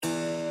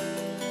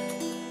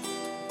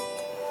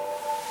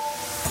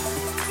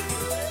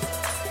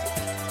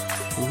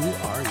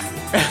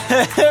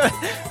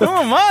Who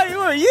am I? Who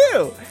are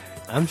you?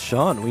 I'm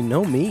Sean. We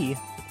know me.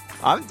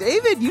 I'm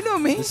David. You know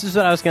me. This is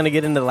what I was going to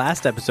get into the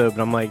last episode,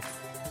 but I'm like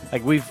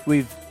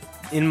we've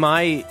in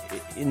my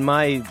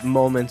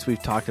moments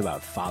we've talked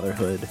about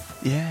fatherhood.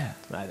 Yeah.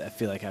 I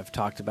feel like I've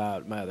talked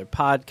about my other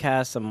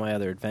podcasts, some of my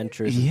other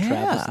adventures and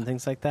travels and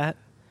things like that.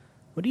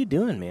 What are you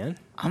doing, man?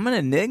 I'm an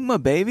Enigma,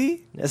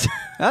 baby.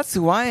 That's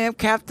who I am,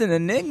 Captain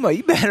Enigma.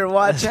 You better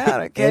watch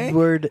out, okay?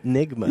 Edward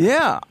Nigma.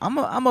 Yeah,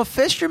 I'm a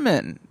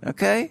fisherman,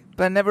 okay?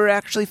 But I never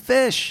actually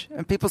fish.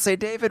 And people say,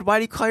 David, why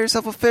do you call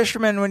yourself a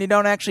fisherman when you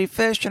don't actually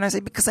fish? And I say,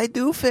 because I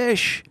do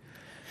fish.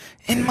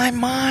 In my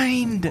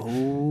mind.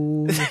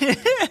 Oh.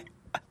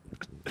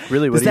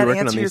 Really, what Does are you that working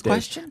answer on your these days?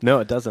 question? No,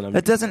 it doesn't.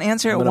 That doesn't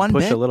answer it I'm one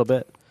push bit? a little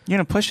bit. You're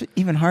going to push it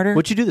even harder?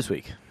 What'd you do this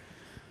week?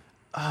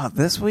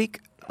 This week,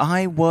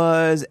 I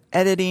was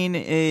editing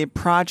a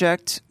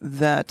project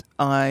that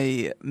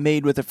I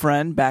made with a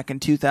friend back in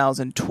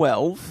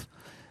 2012,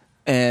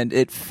 and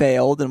it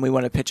failed, and we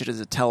want to pitch it as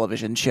a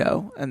television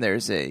show. And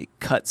there's a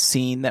cut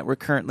scene that we're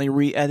currently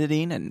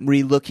re-editing and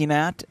re-looking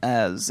at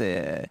as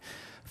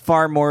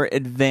far more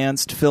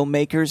advanced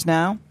filmmakers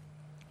now.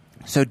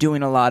 So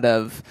doing a lot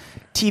of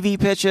TV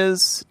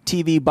pitches,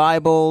 TV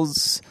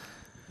Bibles,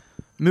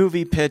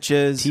 movie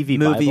pitches,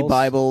 movie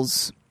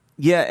Bibles.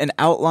 Yeah, an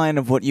outline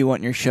of what you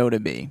want your show to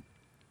be.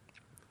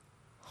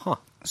 Huh.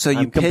 So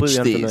you pitch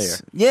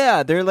these.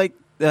 Yeah, they're like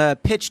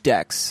pitch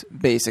decks,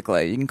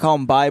 basically. You can call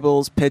them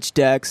Bibles, pitch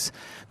decks,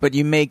 but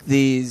you make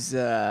these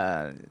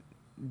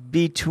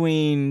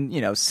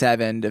between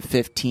 7 to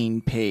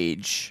 15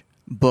 page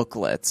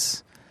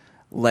booklets,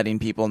 letting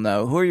people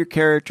know who are your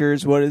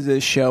characters, what is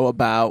this show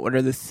about, what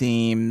are the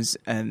themes,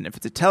 and if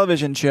it's a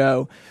television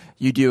show,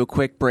 you do a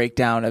quick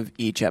breakdown of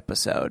each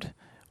episode.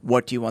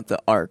 What do you want the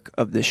arc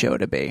of the show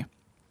to be?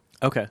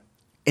 Okay.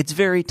 It's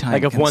very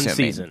time-consuming. Like of one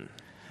season?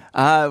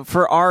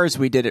 For ours,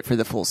 we did it for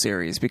the full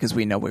series because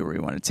we know where we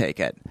want to take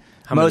it.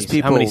 How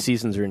many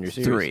seasons are in your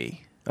series?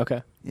 3.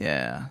 Okay.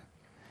 Yeah.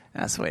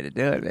 That's the way to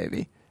do it,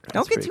 baby. That's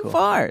Don't get too cool.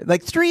 far.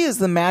 Like 3 is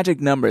the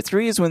magic number.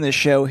 3 is when the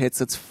show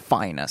hits its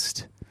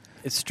finest.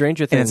 It's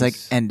Stranger Things. And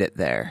it's like, end it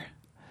there.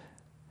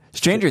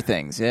 Stranger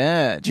Things,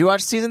 yeah. Did you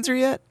watch season 3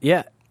 yet?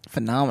 Yeah.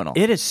 Phenomenal.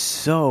 It is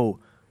so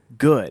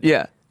good.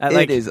 Yeah.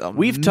 Like, it is amazing.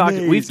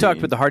 We've talked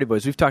with the Hardy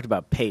Boys. We've talked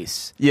about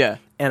pace. Yeah.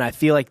 And I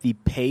feel like the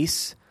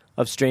pace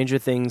of Stranger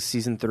Things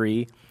season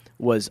 3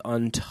 was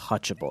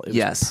untouchable. It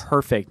was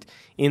perfect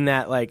in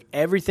that like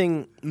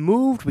everything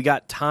moved. We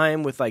got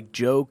time with like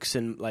jokes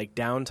and like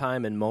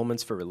downtime and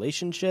moments for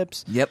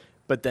relationships. Yep.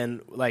 But then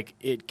like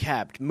it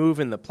kept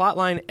moving the plot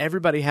line.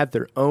 Everybody had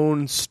their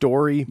own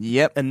story.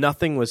 Yep. And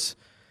nothing was...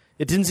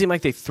 It didn't seem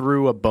like they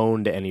threw a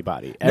bone to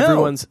anybody. No.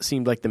 Everyone's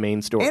seemed like the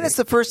main story. And it's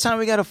the first time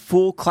we got a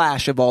full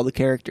clash of all the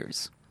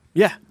characters.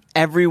 Yeah.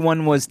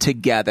 Everyone was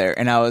together,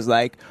 and I was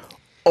like,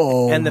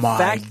 oh my God. And the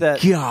fact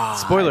that,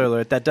 spoiler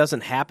alert, that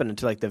doesn't happen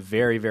until like the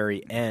very,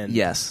 very end.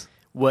 Yes.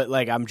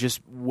 I'm just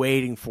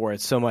waiting for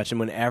it so much. And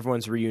when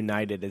everyone's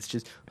reunited, it's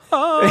just,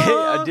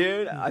 Yeah,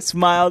 dude, I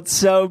smiled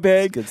so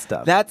big. Good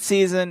stuff. That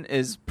season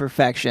is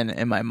perfection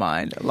in my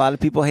mind. A lot of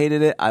people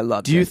hated it. I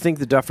loved it. Do you think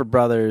the Duffer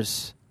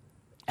Brothers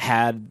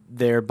had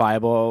their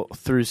Bible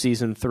through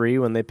season 3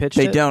 when they pitched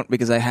it? They don't,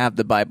 because I have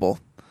the Bible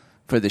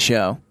for the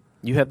show.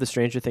 You have the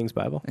Stranger Things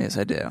Bible? Yes,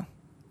 I do.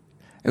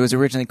 It was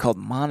originally called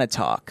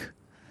Monotalk,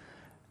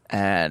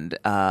 and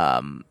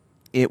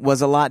it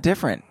was a lot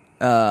different.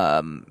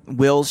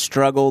 Will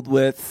struggled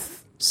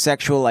with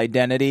sexual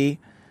identity.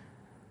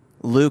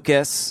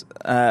 Lucas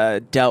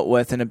dealt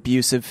with an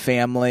abusive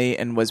family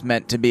and was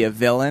meant to be a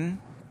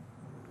villain.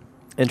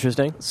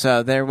 Interesting.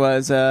 So there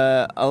was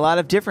a lot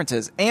of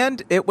differences.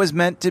 And it was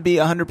meant to be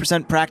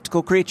 100%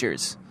 practical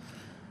creatures,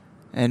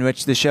 in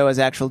which the show has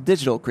actual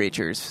digital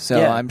creatures. So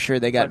Yeah. I'm sure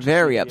they got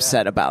very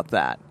upset about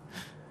that.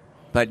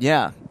 But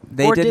yeah,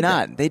 they did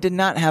not. They did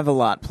not have a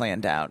lot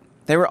planned out.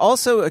 They were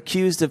also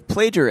accused of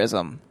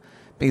plagiarism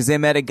because they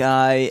met a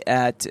guy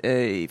at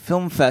a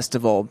film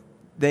festival.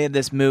 They had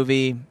this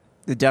movie,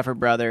 The Duffer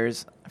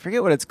Brothers. I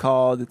forget what it's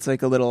called. It's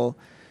like a little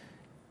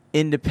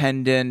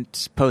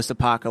independent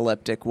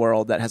post-apocalyptic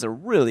world that has a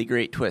really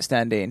great twist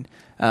ending.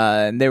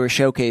 And they were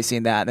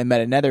showcasing that. They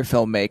met another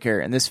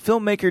filmmaker, and this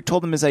filmmaker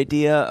told them his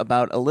idea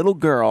about a little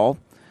girl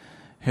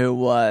who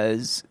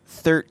was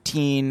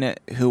 13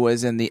 who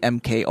was in the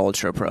MK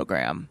Ultra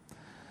program.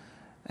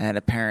 And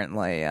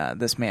apparently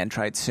this man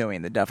tried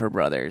suing the Duffer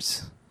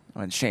Brothers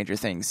when Stranger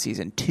Things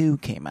Season 2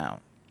 came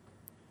out.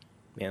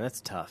 Man, that's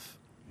tough.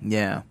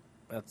 Yeah.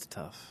 That's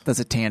tough. That's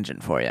a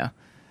tangent for you.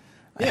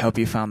 I Yeah. hope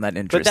you found that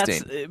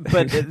interesting.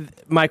 But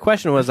my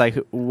question was like,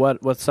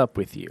 what's up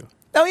with you?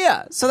 Oh,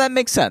 yeah. So that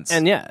makes sense.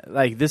 And yeah,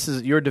 like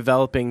you're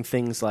developing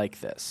things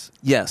like this.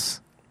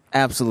 Yes,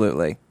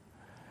 absolutely.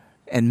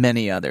 And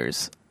many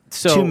others.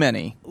 So Too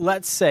many.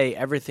 Let's say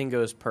everything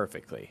goes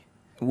perfectly.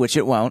 Which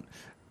it won't.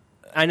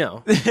 I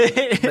know.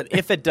 But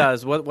if it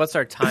does, what's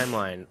our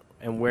timeline?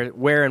 And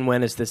where and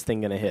when is this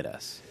thing going to hit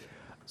us?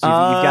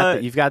 So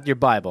you've got your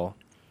Bible.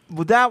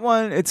 Well, that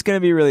one, it's going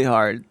to be really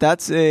hard.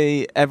 That's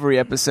every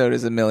episode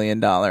is $1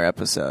 million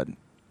episode.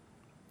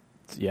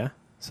 Yeah.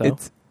 So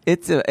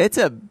it's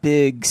a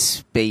big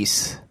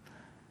space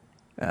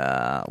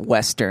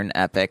Western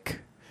epic.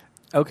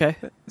 Okay.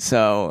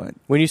 So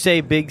when you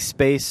say big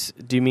space,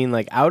 do you mean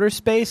like outer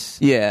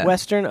space? Yeah.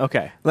 Western?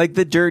 Okay. Like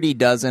the Dirty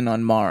Dozen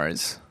on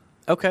Mars.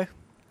 Okay.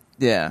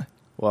 Yeah.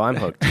 Well, I'm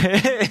hooked.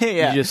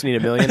 Yeah. You just need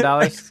 $1 million?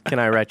 Can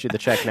I write you the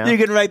check now? You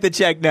can write the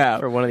check now.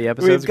 For one of the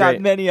episodes? We've got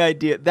Great. many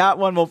ideas. That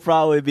one will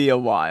probably be a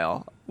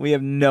while. We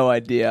have no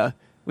idea.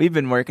 We've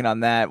been working on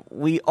that.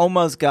 We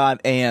almost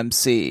got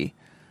AMC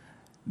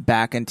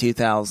back in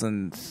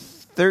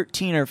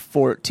 2013 or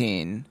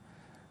 14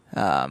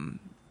 to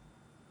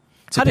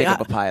pick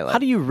up a pilot. How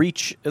do you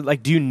reach,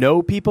 like, do you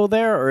know people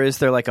there, or is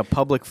there like a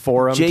public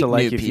forum Jake to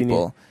like knew if people.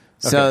 you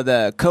need... So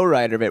the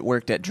co-writer of it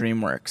worked at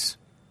DreamWorks.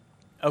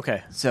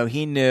 Okay. So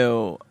he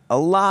knew a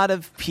lot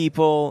of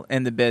people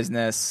in the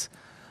business.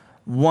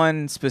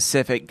 One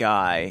specific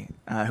guy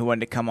who wanted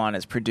to come on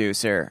as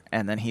producer,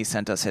 and then he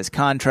sent us his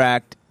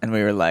contract, and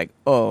we were like,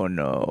 "Oh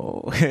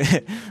no,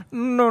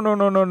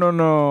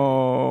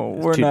 no,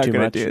 we're not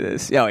going to do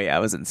this." Oh yeah,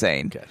 it was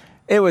insane. Okay.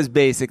 It was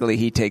basically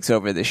he takes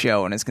over the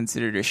show and is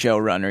considered a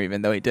showrunner,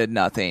 even though he did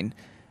nothing,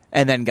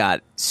 and then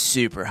got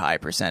super high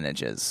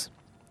percentages.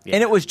 Yeah.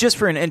 And it was just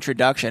for an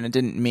introduction. It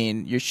didn't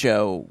mean your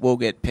show will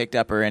get picked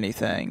up or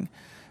anything.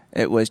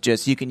 It was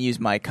just, you can use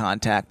my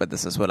contact, but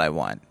this is what I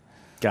want.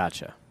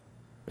 Gotcha.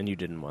 And you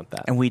didn't want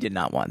that. And we did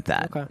not want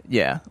that. Okay.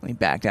 Yeah, we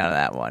backed out of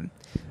that one.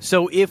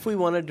 So if we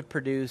wanted to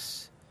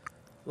produce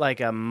like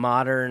a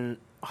modern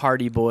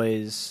Hardy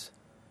Boys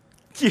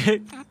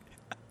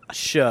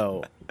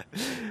show,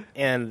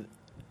 and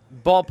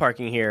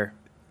ballparking here,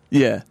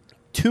 Yeah.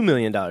 $2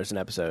 million an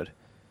episode.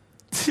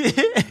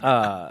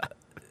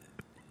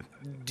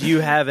 Do you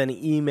have an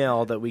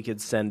email that we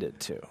could send it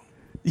to?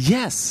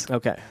 Yes.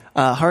 Okay.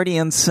 Hardy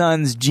and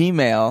Sons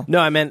Gmail. No,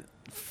 I meant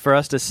for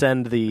us to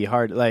send the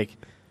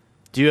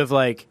do you have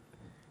like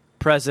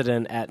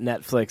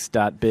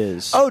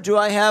president@netflix.biz? Oh, do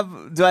I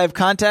have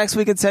contacts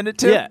we could send it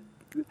to? Yeah.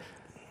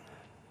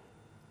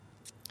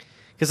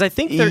 Because I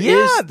think there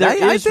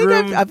I is think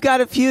room. I've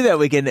got a few that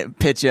we can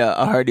pitch a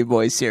Hardy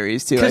Boys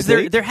series to. Because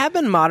there have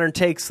been modern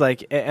takes,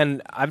 like,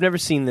 and I've never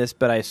seen this,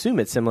 but I assume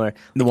it's similar.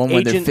 The one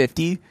where they're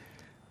 50?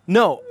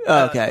 No.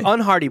 Okay.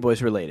 Un-Hardy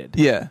Boys related.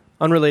 Yeah.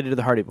 Unrelated to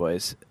the Hardy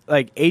Boys.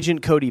 Like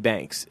Agent Cody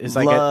Banks is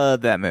like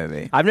Love that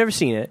movie. I've never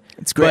seen it.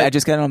 It's great. I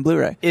just got it on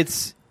Blu-ray.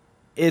 It's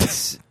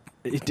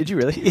Did you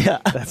really? Yeah.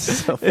 That's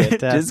so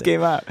fantastic. It just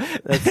came out.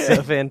 That's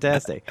so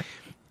fantastic.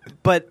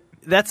 But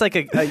that's like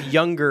a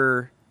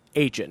younger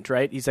agent,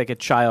 right? He's like a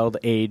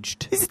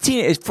child-aged. He's a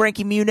teenager.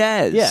 Frankie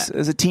Muniz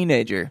is a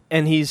teenager.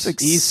 And he's like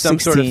some 16.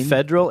 sort of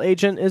federal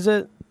agent, is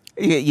it?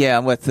 Yeah,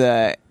 with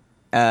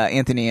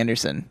Anthony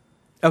Anderson.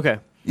 Okay.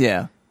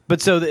 Yeah.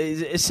 But so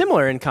it's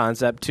similar in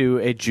concept to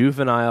a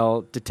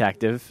juvenile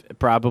detective,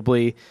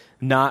 probably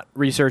not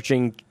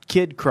researching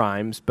kid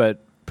crimes, but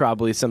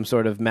probably some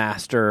sort of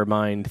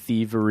mastermind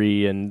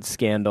thievery and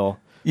scandal,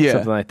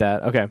 something like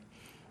that. Okay.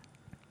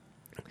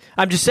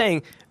 I'm just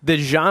saying the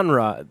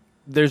genre,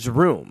 there's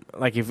room.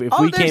 Like if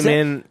we came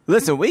in...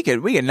 Listen, we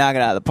could knock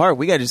it out of the park.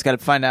 We just got to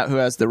find out who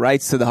has the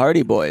rights to the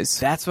Hardy Boys.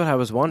 That's what I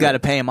was wondering. Got to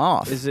pay them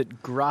off. Is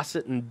it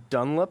Grosset and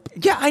Dunlop?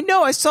 Yeah, I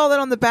know. I saw that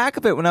on the back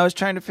of it when I was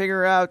trying to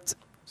figure out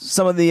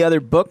some of the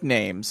other book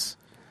names.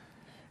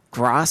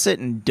 Grosset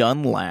and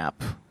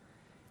Dunlap.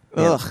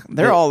 Yeah. Ugh,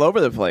 they're all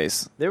over the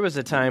place. There was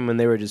a time when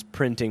they were just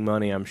printing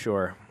money, I'm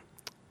sure.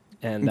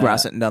 And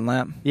Grosset and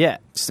Dunlap? Yeah.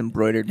 Just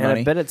embroidered and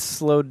money. I bet it's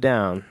slowed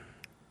down.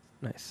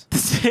 Nice.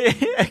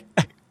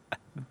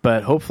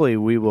 But hopefully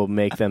we will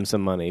make them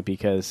some money,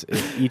 because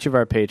if each of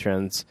our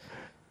patrons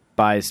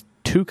buys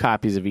 2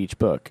 copies of each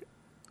book.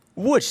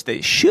 Which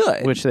they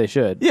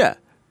should. Yeah.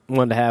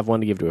 One to have,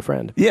 one to give to a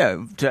friend.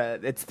 Yeah.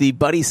 It's the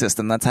buddy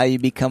system. That's how you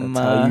become...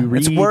 That's how you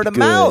read it's word of good.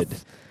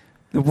 mouth.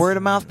 The word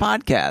of mouth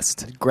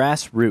podcast.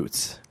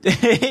 Grassroots.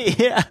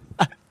 Yeah.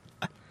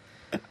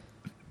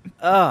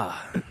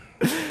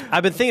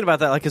 I've been thinking about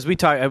that, like, because we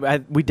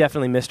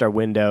definitely missed our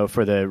window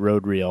for the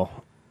road reel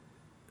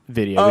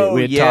video. Oh,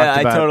 we had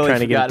talked about trying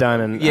to get it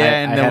done, and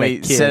and then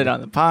we said it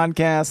on the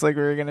podcast like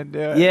we were going to do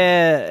it.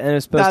 Yeah, and it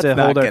was supposed That's to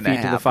hold not our gonna feet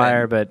to the happen.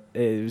 fire, but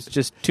it was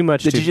just too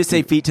much. Did you just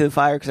say feet to the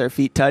fire because our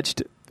feet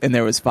touched and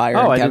there was fire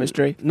and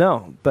chemistry?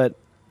 No, but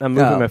I'm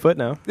moving my foot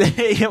now.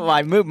 Well,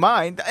 I moved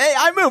mine. Hey,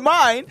 I moved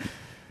mine.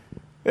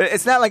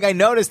 It's not like I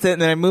noticed it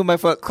and then I moved my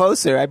foot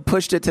closer. I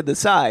pushed it to the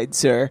side,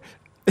 sir.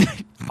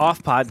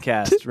 Off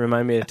podcast,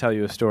 remind me to tell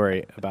you a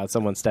story about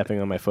someone stepping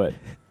on my foot.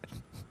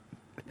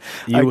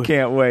 I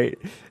can't wait.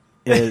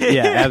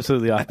 Yeah,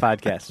 absolutely off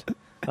podcast.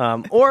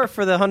 Or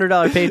for the $100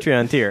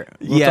 Patreon tier.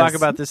 We'll talk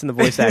about this in the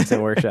voice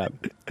accent workshop.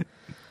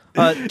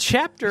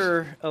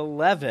 Chapter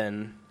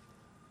 11,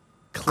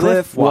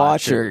 Cliff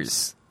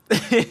Watchers.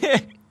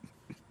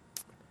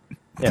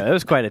 Yeah, that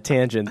was quite a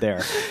tangent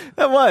there.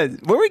 That was.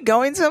 Were we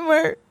going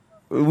somewhere?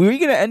 Were we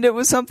going to end it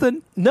with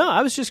something? No,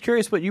 I was just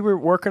curious what you were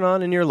working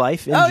on in your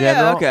life in general.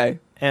 Yeah, okay.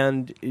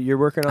 And you're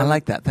working on I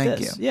like that. Thank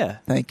this. you. Yeah.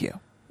 Thank you.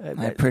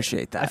 I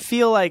appreciate that.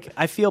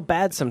 I feel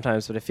bad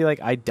sometimes, but I feel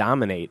like I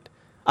dominate.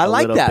 I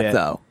like that, bit.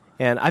 though.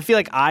 And I feel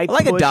like I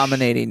like a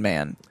dominating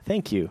man.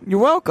 Thank you. You're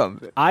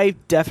welcome. I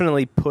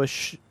definitely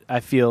push,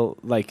 I feel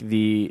like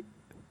the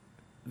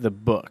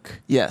book.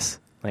 Yes.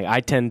 Like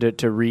I tend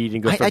to read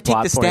and go for plot points. I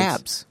take the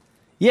stabs.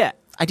 Yeah.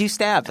 I do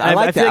stabs. I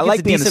like that. I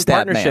like being a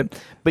stab partnership.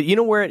 Man. But you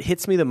know where it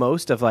hits me the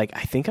most of like,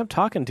 I think I'm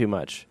talking too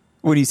much.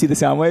 When you see the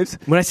sound waves?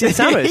 When I see the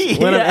sound waves.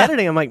 When I'm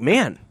editing, I'm like,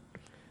 man,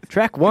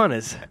 track 1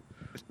 is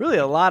really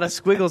a lot of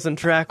squiggles in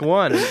track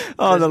 1.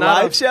 Oh, the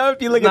live show?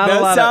 If you look at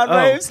those sound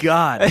waves? Oh,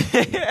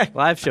 God.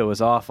 Live show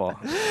was awful.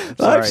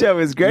 Live show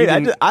was great.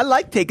 I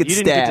like taking stabs.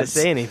 You didn't get to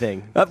say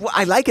anything.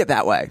 I like it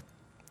that way.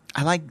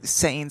 I like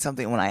saying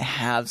something when I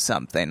have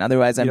something.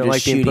 Otherwise, I'm just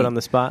like shooting. Being put on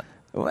the spot?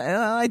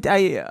 Well,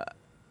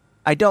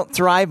 I don't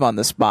thrive on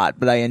the spot,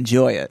 but I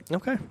enjoy it.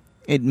 Okay.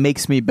 It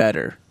makes me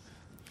better.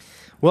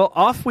 Well,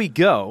 off we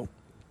go.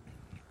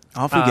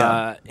 Off we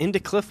go. Into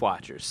Cliff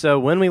Watchers. So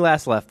when we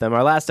last left them,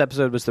 our last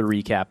episode was the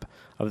recap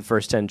of the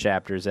first 10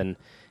 chapters, and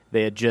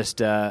they had just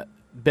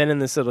been in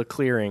this little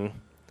clearing,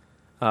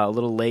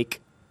 little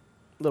lake,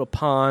 little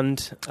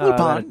pond,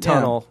 a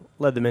tunnel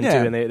led them into,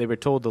 and they were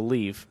told to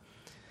leave.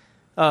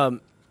 One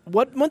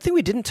thing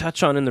we didn't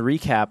touch on in the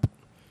recap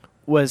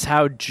was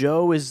how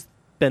Joe has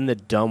been the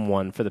dumb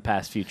one for the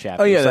past few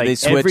chapters. Oh, yeah, like, they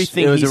switched.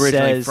 Everything it was he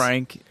originally says,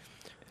 Frank.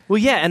 Well,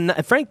 yeah,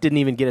 and Frank didn't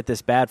even get it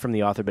this bad from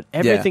the author, but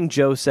everything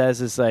Joe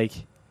says is like,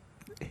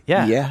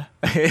 yeah,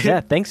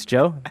 thanks,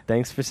 Joe.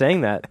 Thanks for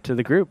saying that to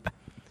the group.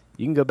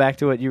 You can go back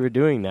to what you were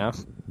doing now.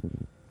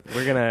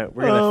 We're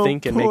gonna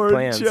think and make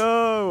plans.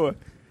 Joe.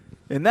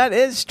 And that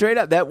is straight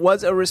up. That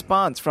was a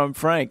response from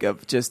Frank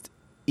of just,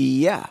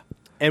 yeah.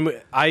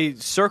 And I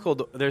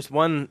circled, there's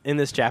one in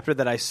this chapter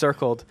that I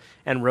circled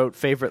and wrote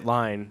favorite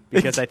line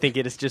because I think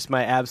it is just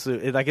my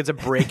absolute, like it's a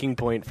breaking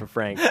point for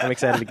Frank. I'm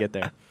excited to get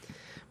there.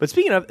 But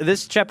speaking of,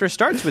 this chapter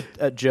starts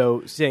with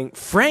Joe saying,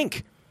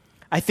 Frank,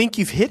 I think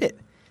you've hit it.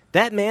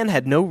 That man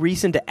had no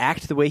reason to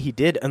act the way he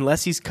did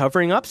unless he's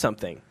covering up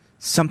something.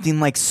 Something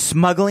like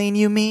smuggling,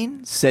 you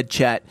mean? Said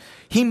Chet.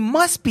 He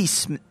must be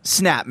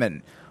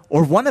Snapman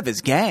or one of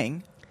his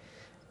gang.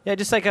 Yeah,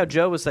 just like how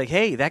Joe was like,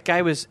 hey, that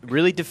guy was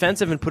really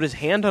defensive and put his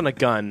hand on a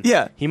gun.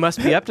 Yeah. He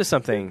must be up to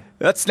something.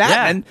 That's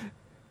Snapman.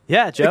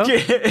 Yeah, Joe.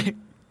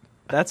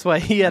 That's why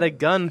he had a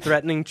gun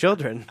threatening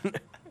children.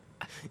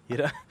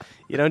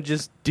 You don't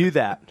just do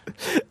that.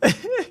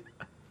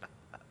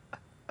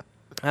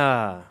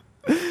 So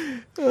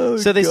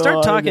they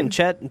start talking,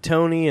 Chet and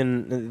Tony,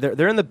 and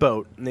they're in the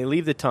boat, and they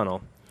leave the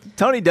tunnel.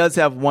 Tony does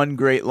have one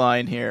great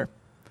line here.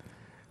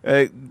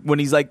 When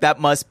he's like, that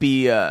must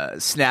be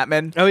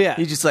Snapman. Oh, yeah.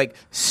 He's just like,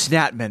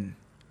 Snapman,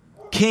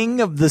 king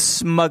of the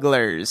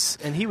smugglers.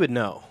 And he would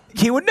know.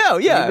 He would know,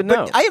 yeah. He would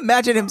know. But I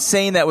imagine him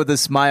saying that with a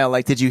smile,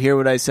 like, did you hear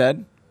what I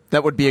said?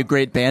 That would be a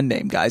great band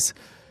name, guys.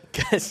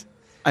 Guys.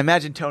 I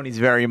imagine Tony's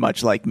very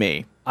much like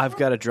me. I've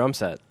got a drum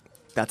set.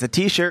 That's a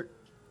T-shirt.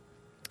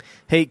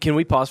 Hey, can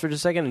we pause for just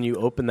a second and you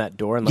open that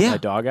door and let my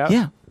dog out?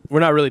 Yeah. We're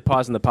not really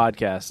pausing the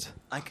podcast.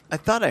 I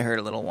thought I heard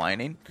a little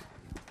whining.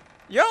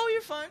 Yo,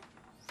 you're fine.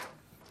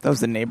 That was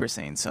the neighbor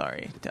saying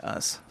sorry to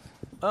us.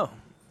 Oh.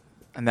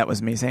 And that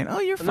was me saying, oh,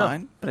 you're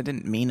fine. But I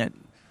didn't mean it.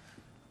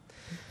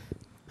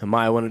 And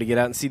Maya wanted to get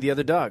out and see the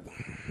other dog.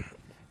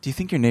 Do you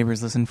think your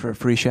neighbors listen for a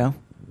free show?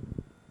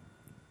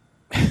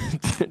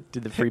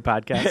 Did the free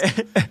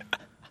podcast?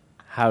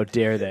 How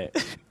dare they?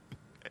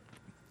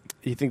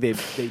 You think they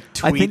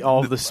tweet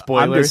all the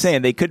spoilers? I'm just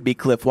saying they could be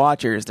cliff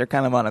watchers. They're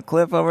kind of on a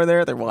cliff over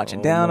there. They're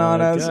watching down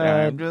on us. God.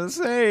 I'm just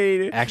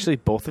saying. Actually,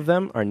 both of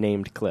them are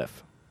named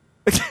Cliff.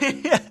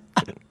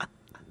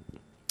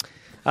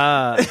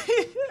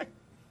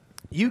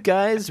 You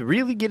guys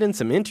really get in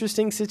some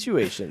interesting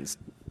situations.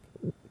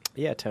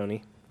 Yeah,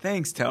 Tony.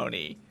 Thanks,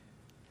 Tony.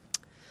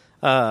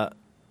 Yeah,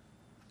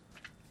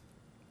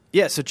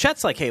 so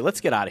Chet's like, hey,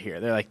 let's get out of here.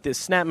 They're like,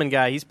 this Snapman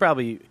guy, he was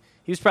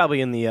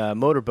probably in the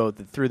motorboat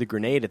that threw the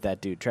grenade at that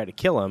dude, tried to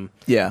kill him.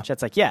 Yeah.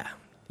 Chet's like, yeah,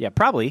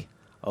 probably.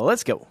 Well,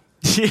 let's go.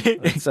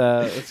 Let's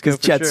go. Because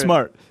Chet's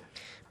smart.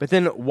 But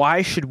then,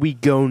 why should we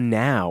go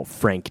now?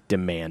 Frank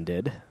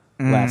demanded.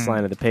 Last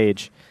line of the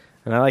page,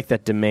 and I like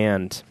that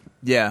demand.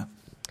 Yeah.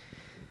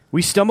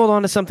 We stumbled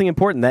onto something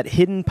important. That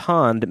hidden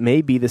pond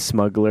may be the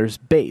smuggler's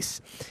base.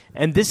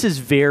 And this is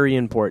very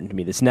important to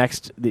me, these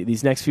next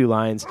few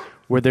lines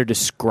where they're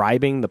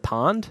describing the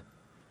pond.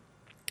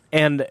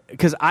 And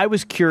because I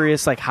was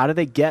curious, like, how do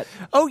they get...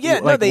 Oh, yeah.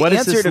 Like, they what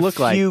answered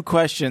a few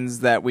questions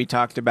that we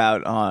talked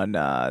about on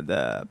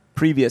the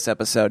previous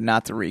episode,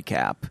 not the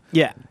recap.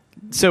 Yeah.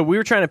 So we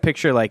were trying to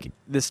picture, like,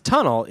 this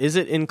tunnel, is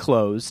it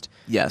enclosed?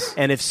 Yes.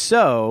 And if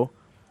so,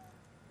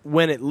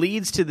 when it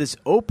leads to this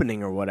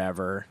opening or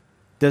whatever...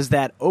 Does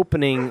that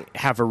opening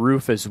have a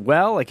roof as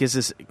well? Like, is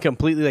this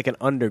completely like an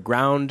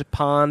underground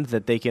pond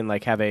that they can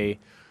like have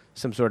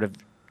some sort of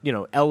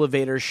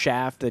elevator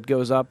shaft that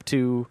goes up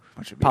to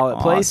Pollitt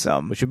Place,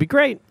 which would be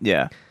great.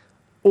 Yeah.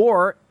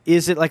 Or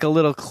is it like a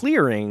little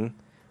clearing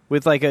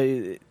with like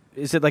is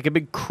it like a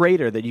big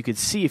crater that you could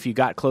see if you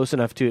got close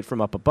enough to it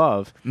from up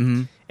above?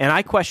 Mm-hmm. And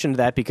I questioned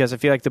that because I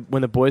feel like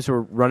when the boys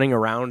were running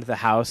around the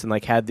house and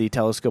like had the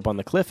telescope on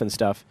the cliff and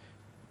stuff.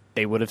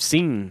 they would have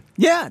seen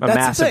a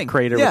massive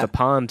crater with a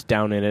pond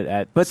down in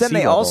it But then they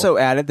level. also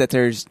added that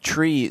there's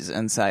trees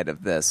inside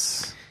of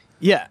this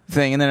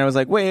thing. And then I was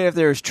like, wait, if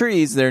there's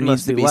trees, there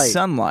needs to be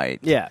sunlight.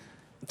 Yeah.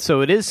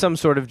 So it is some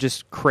sort of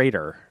just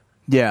crater.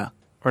 Yeah.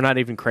 Or not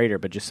even crater,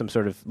 but just some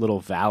sort of little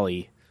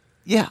valley.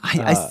 Yeah,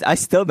 I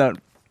still don't.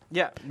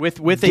 Yeah,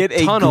 with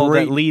a tunnel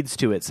that leads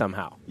to it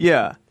somehow.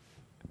 Yeah.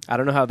 I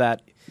don't know how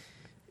that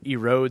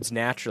erodes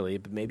naturally,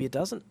 but maybe it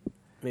doesn't.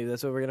 Maybe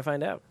that's what we're going to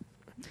find out.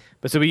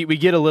 But so we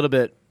get a little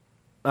bit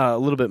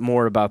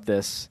more about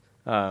this.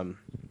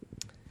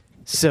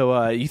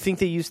 So you think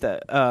they used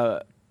that?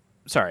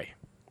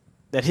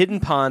 That hidden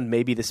pond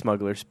may be the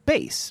smuggler's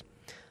base.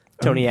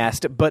 Tony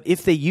asked, but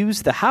if they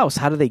use the house,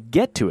 how do they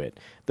get to it?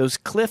 Those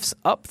cliffs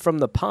up from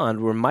the pond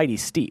were mighty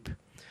steep.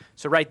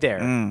 So right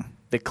there,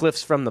 the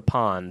cliffs from the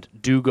pond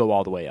do go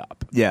all the way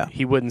up. Yeah.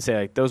 He wouldn't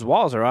say, like, those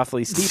walls are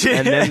awfully steep,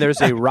 and then there's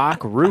a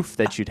rock roof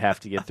that you'd have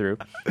to get through.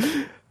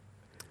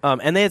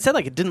 And they had said,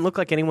 like, it didn't look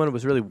like anyone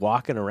was really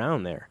walking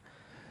around there.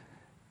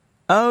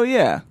 Oh,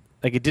 yeah.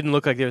 Like, it didn't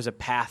look like there was a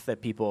path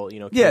that people,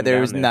 came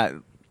there was down not,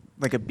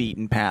 like, a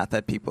beaten path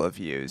that people have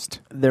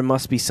used. There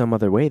must be some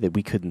other way that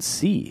we couldn't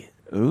see,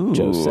 Ooh.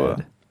 Joe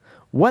said.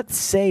 What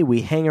say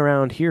we hang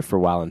around here for a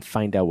while and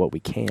find out what we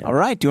can? All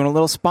right, doing a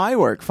little spy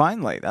work,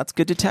 finally. That's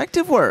good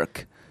detective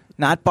work.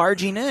 Not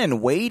barging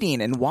in,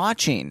 waiting and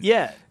watching.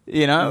 Yeah.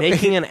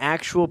 Making an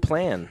actual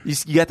plan. You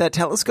got that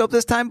telescope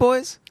this time,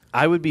 boys?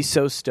 I would be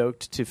so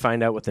stoked to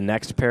find out what the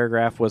next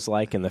paragraph was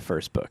like in the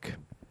first book.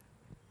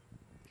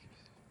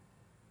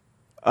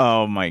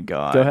 Oh, my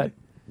God. Go ahead.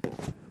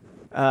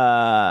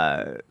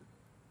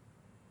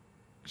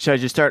 Should I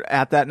just start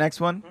at that next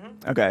one?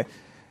 Mm-hmm. Okay.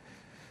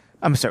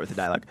 I'm going to start with the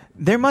dialogue.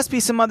 There must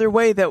be some other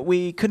way that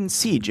we couldn't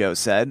see, Joe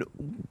said.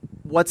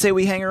 What say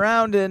we hang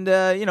around and,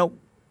 some.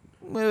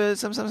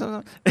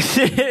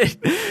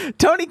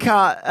 Tony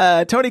caught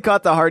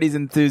the Hardys'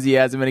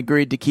 enthusiasm and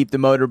agreed to keep the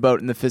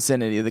motorboat in the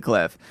vicinity of the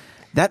cliff.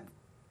 That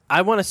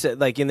I want to say,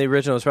 like, in the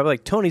original, it's probably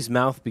like Tony's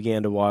mouth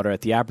began to water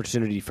at the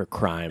opportunity for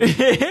crime.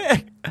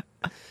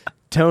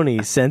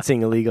 Tony,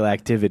 sensing illegal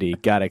activity,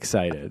 got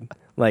excited.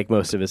 Like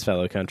most of his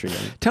fellow countrymen.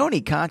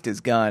 Tony cocked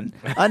his gun,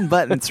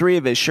 unbuttoned 3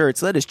 of his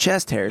shirts, let his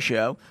chest hair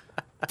show.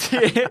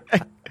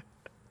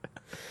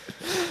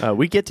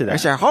 We get to that. I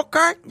said,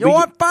 okay, you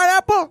want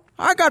pineapple?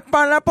 I got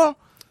pineapple.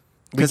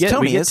 Because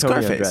Tony is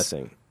Scarface.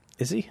 Undressing.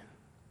 Is he?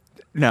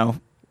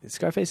 No.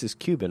 Scarface is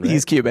Cuban, right?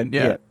 He's Cuban,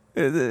 yeah.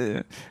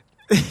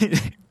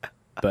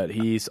 But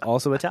he's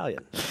also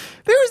Italian.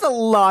 There's a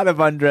lot of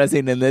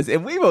undressing in this,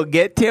 and we will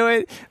get to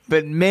it.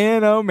 But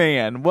man, oh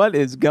man, what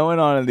is going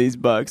on in these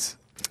books?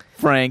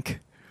 Frank.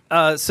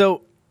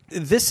 So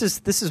this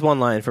is one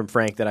line from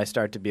Frank that I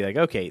start to be like,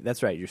 okay,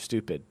 that's right, you're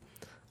stupid.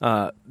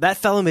 That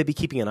fellow may be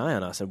keeping an eye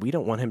on us, and we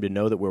don't want him to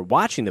know that we're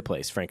watching the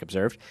place, Frank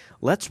observed.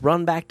 Let's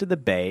run back to the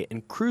bay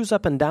and cruise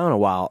up and down a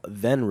while,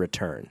 then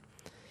return.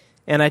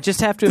 And I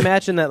just have to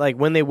imagine that, like,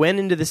 when they went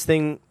into this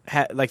thing,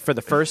 like, for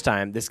the first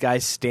time, this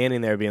guy's standing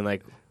there being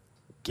like,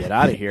 get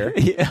out of here.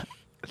 Yeah.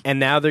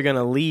 And now they're going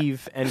to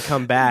leave and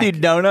come back. Do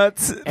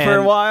donuts for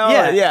a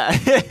while? Yeah.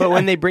 But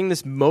when they bring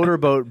this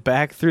motorboat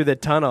back through the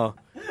tunnel,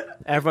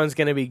 everyone's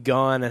going to be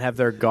gone and have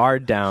their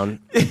guard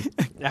down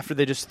after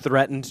they just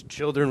threatened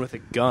children with a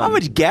gun. How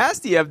much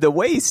gas do you have to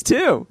waste,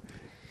 too?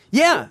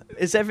 Yeah.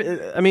 Are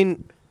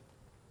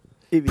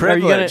you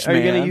going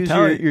to use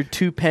your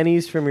 2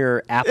 pennies from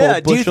your Apple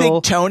bushel? Do you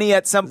think Tony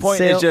at some point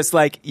is just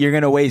like, you're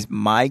going to waste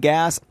my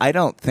gas? I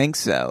don't think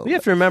so. You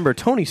have to remember,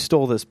 Tony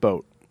stole this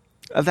boat.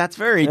 That's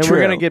very true. And we're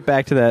going to get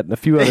back to that a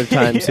few other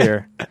times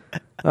here.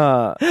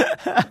 But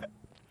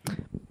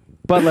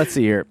let's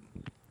see here.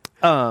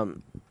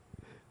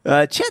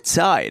 Chet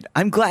sighed.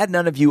 I'm glad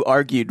none of you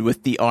argued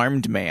with the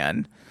armed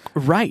man.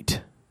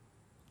 Right,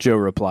 Joe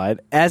replied.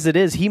 As it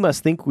is, he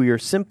must think we are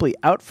simply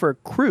out for a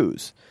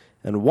cruise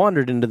and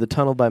wandered into the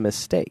tunnel by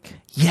mistake.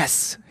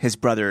 Yes, his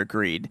brother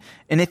agreed.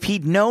 And if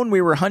he'd known we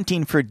were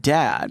hunting for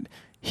Dad,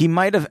 he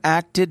might have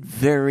acted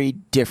very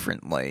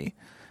differently.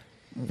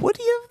 Would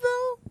he have,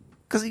 though?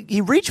 Because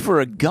he reached for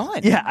a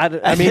gun. Yeah,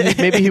 I mean,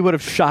 maybe he would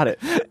have shot it.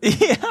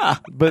 Yeah.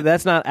 But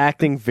that's not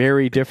acting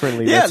very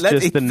differently. Yeah,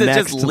 that's just the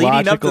next just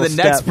leading up to the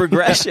step. next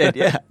progression.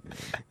 Yeah.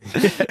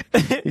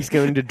 He's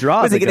going to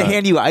draw Was he going to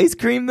hand you ice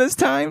cream this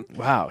time?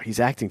 Wow, he's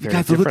acting very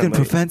differently. You guys are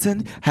looking for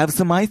fencing? Have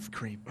some ice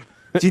cream.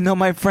 Do you know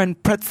my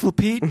friend Pretzel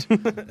Pete?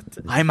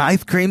 I'm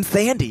Ice Cream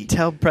Sandy.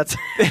 Tell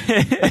Pretzel.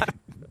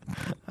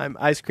 I'm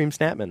Ice Cream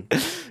Snapman.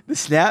 The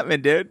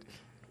Snapman, dude.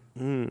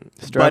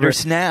 Butter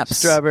snaps.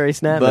 Strawberry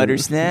snap. Butter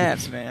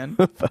snaps, man.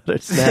 Butter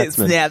snaps.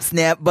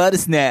 Snap, butter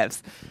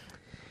snaps.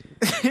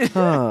 In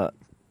the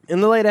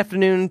late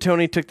afternoon,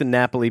 Tony took the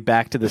Napoli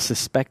back to the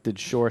suspected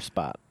shore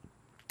spot.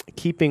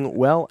 Keeping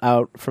well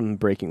out from the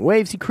breaking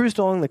waves, he cruised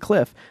along the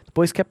cliff. The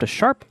boys kept a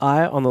sharp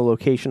eye on the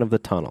location of the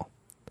tunnel.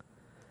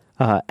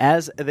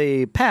 As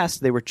they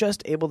passed, they were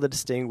just able to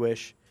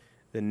distinguish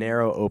the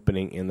narrow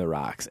opening in the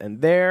rocks.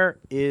 And there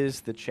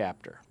is the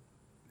chapter.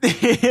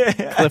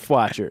 Cliff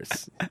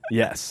Watchers.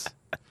 Yes.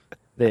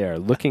 They are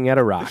looking at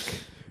a rock.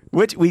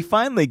 Which we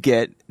finally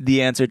get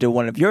the answer to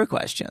one of your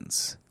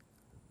questions.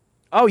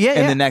 Oh, yeah,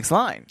 in the next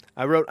line.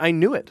 I wrote, I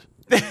knew it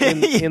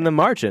in the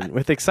margin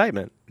with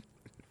excitement.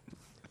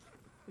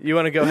 You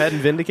want to go ahead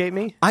and vindicate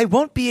me? I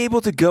won't be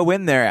able to go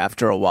in there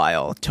after a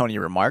while, Tony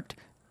remarked.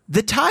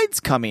 The tide's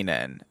coming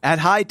in. At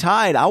high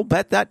tide, I'll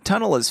bet that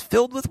tunnel is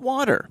filled with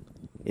water.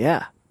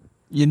 Yeah.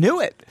 You knew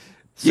it.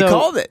 You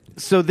called it.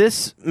 So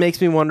this makes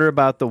me wonder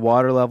about the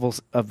water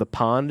levels of the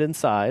pond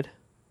inside.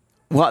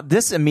 Well,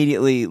 this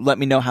immediately let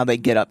me know how they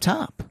get up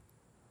top.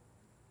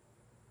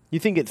 You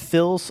think it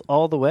fills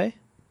all the way?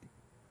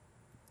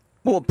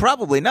 Well,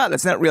 probably not.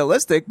 That's not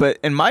realistic, but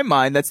in my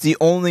mind, that's the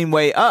only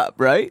way up,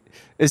 right?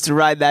 Is to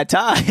ride that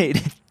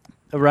tide.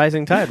 A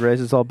rising tide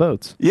raises all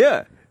boats.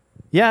 Yeah.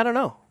 Yeah, I don't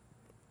know.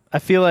 I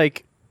feel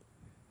like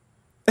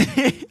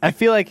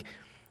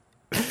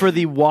for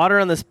the water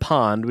on this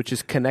pond, which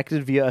is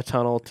connected via a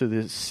tunnel to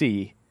the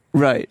sea,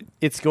 right,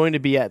 it's going to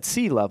be at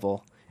sea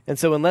level. And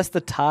so unless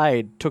the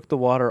tide took the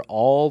water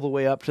all the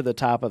way up to the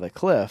top of the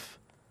cliff,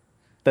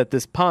 that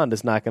this pond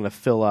is not going to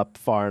fill up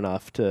far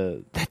enough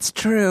to... That's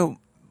true.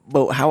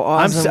 But how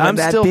awesome I'm would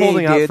that still be,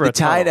 holding out dude? for the a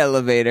tunnel. tide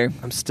elevator.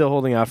 I'm still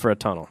holding out for a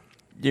tunnel.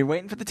 You're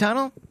waiting for the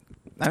tunnel?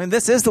 I mean,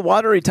 this is the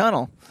watery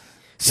tunnel.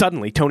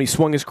 Suddenly, Tony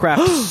swung his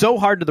craft so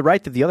hard to the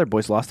right that the other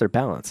boys lost their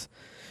balance.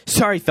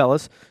 Sorry,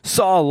 fellas.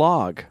 Saw a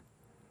log.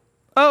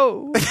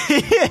 Oh.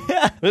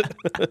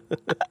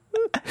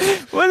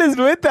 What is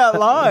with that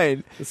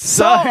line?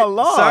 Saw a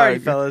log. Sorry,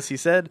 fellas, he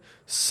said.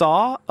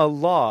 Saw a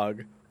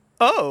log.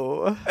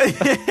 Oh.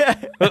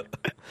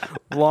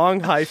 Long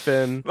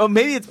hyphen. Well,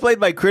 maybe it's played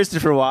by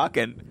Christopher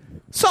Walken.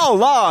 Saw a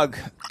log.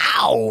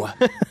 Ow.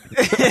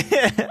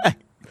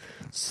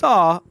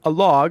 Saw a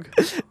log.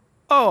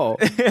 Oh.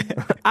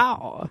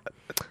 Ow.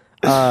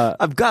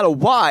 I've got a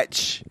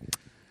watch.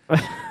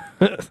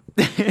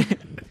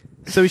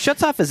 So he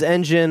shuts off his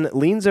engine,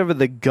 leans over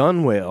the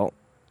gunwale.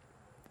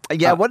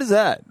 Yeah, what is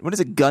that? What is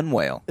a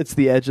gunwale? It's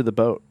the edge of the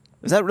boat.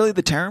 Is that really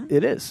the term?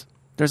 It is.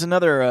 There's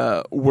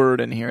another word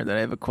in here that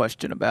I have a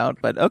question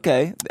about, but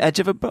okay. The edge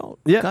of a boat.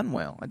 Yeah.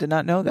 Gunwale. I did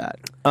not know that.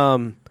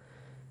 So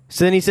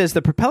then he says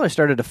the propeller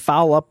started to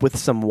foul up with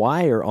some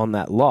wire on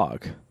that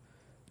log.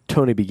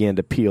 Tony began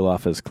to peel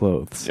off his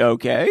clothes.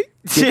 Okay.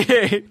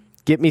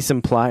 Get me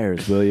some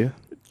pliers, will you?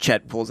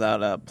 Chet pulls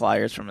out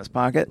pliers from his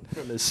pocket.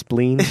 From his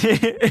spleen.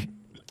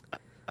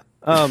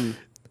 I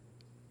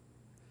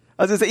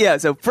was going to say, yeah,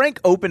 so Frank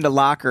opened a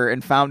locker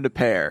and found a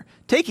pair.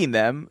 Taking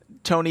them,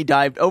 Tony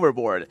dived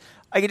overboard.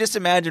 I can just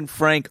imagine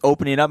Frank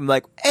opening it up and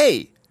like,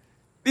 hey,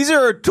 these are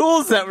our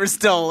tools that were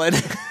stolen.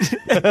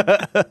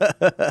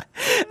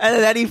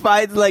 And then he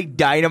finds like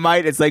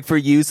dynamite. It's like for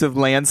use of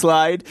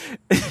landslide.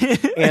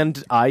 And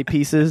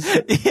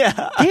eyepieces.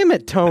 Yeah. Damn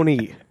it,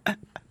 Tony.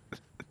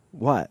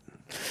 What?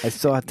 I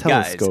saw a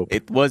telescope. Guys,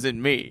 it wasn't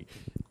me.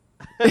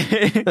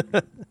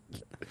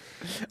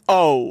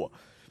 Oh.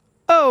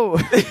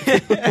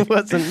 It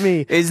wasn't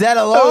me. Is that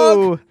a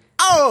log?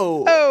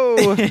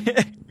 Oh.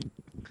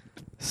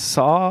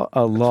 Saw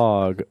a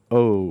log.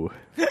 Oh.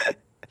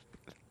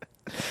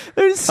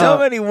 There's so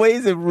many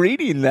ways of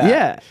reading that.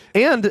 Yeah.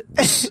 And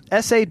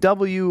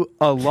SAW,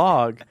 a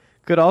log,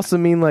 could also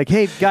mean like,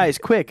 hey, guys,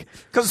 quick.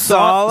 Come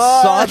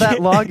saw that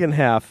log in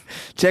half.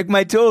 Check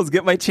my tools.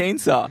 Get my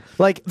chainsaw.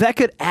 Like, that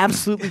could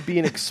absolutely be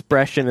an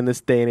expression in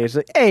this day and age.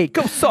 Like, hey,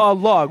 go saw a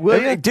log,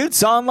 will you? Dude,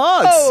 sawing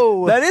logs.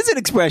 Oh. That is an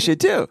expression,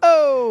 too.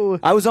 Oh.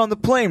 I was on the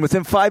plane.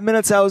 Within 5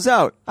 minutes, I was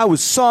out. I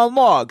was sawing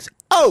logs.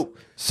 Oh.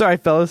 Sorry,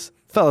 fellas.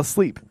 Fell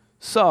asleep.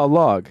 Saw a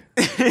log.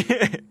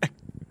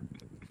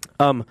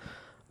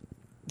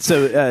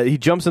 So he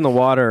jumps in the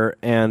water,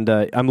 and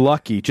I'm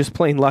lucky, just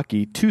plain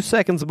lucky. 2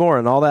 seconds more,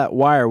 and all that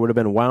wire would have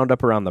been wound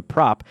up around the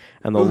prop,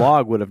 and the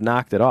log would have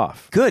knocked it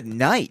off. Good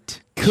night.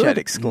 Good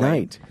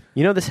exclaimed. night.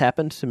 You know this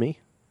happened to me?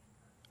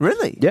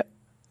 Really? Yep.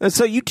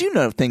 So you do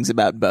know things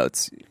about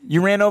boats.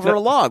 You ran over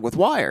a log with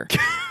wire.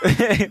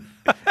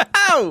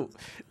 Ow!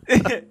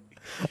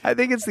 I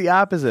think it's the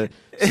opposite.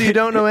 So you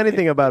don't know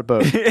anything about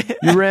boats.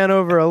 You ran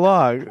over a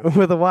log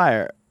with a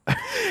wire.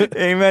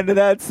 Amen to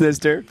that,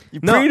 sister.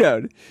 You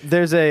predoed.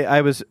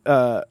 I was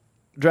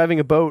driving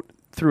a boat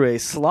through a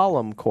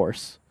slalom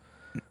course.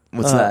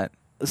 What's that?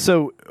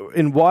 So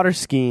in water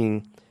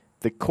skiing,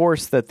 the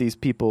course that these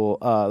people,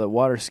 the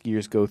water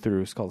skiers go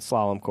through is called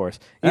slalom course.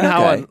 You know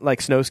how on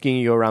like snow skiing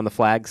you go around the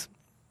flags?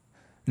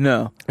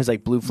 No. There's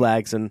like blue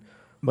flags and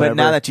whatever.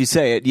 But now that you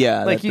say it,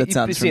 yeah, like that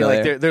sounds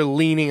familiar. Like they're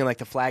leaning and like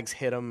the flags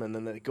hit them and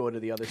then they go to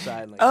the other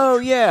side. And, like, oh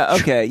yeah,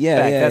 okay,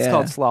 yeah, That's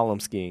called slalom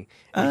skiing.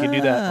 You can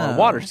do that on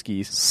water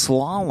skis.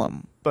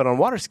 Slalom. But on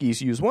water skis,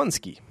 you use one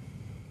ski.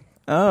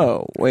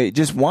 Oh wait,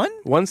 just one?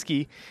 One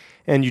ski,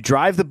 and you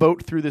drive the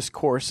boat through this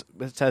course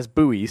that has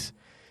buoys.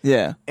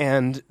 Yeah.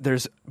 And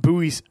there's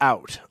buoys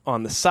out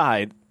on the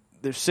side.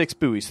 There's 6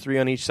 buoys, 3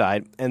 on each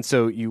side. And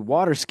so you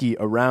water ski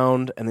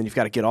around, and then you've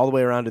got to get all the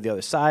way around to the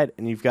other side,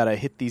 and you've got to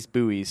hit these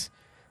buoys.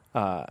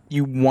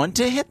 You want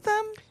to hit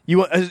them? You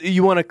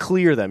want to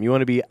clear them. You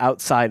want to be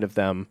outside of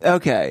them.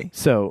 Okay.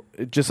 So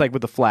just like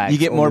with the flag. You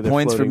get more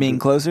points for being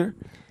closer?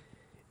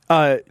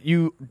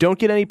 You don't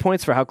get any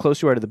points for how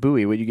close you are to the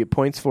buoy. What you get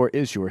points for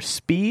is your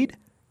speed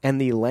and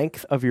the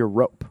length of your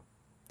rope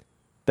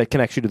that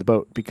connects you to the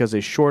boat, because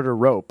a shorter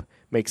rope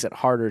makes it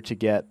harder to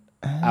get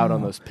out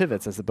on those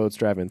pivots as the boat's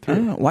driving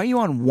through. Why are you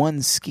on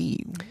one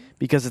ski?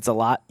 Because it's a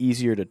lot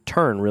easier to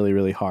turn really,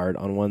 really hard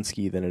on one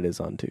ski than it is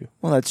on two.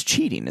 Well, that's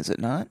cheating, is it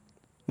not?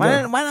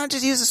 Why not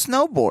just use a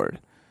snowboard?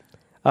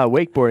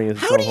 Wakeboarding is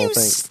the whole thing. How do you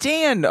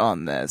stand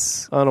on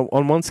this?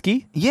 On one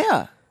ski?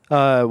 Yeah.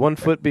 1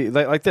 foot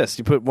like this.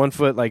 You put 1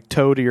 foot like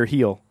toe to your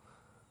heel.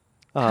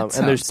 And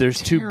there's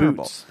terrible. 2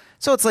 boots.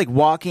 So it's like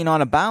walking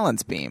on a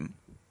balance beam.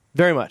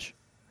 Very much.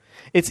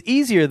 It's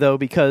easier though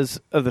because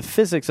of the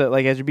physics.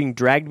 Like as you're being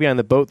dragged behind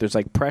the boat, there's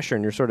like pressure,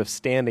 and you're sort of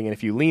standing. And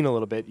if you lean a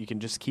little bit, you can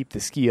just keep the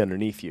ski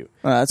underneath you.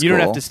 That's you cool.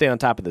 don't have to stay on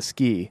top of the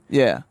ski.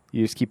 Yeah.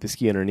 You just keep the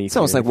ski underneath. It's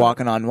almost like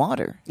walking on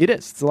water. It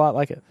is. It's a lot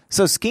like it.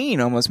 So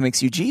skiing almost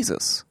makes you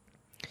Jesus.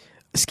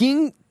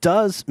 Skiing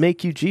does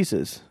make you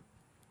Jesus.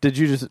 Did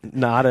you just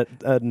nod at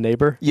a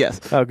neighbor? Yes.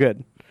 Oh,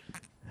 good.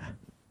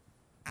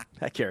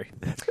 Hi, Carrie.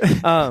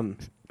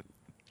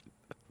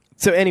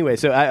 So anyway,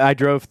 I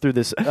drove through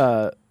this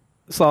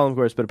slalom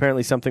course, but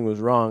apparently something was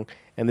wrong,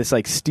 and this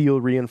like steel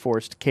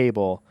reinforced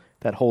cable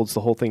that holds the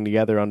whole thing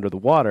together under the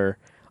water,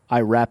 I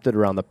wrapped it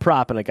around the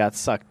prop, and it got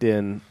sucked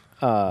in.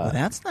 Well,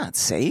 that's not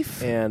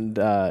safe. And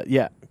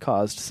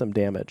caused some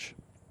damage.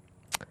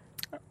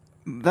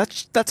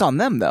 That's on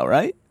them though,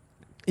 right?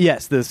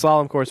 Yes, the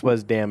slalom course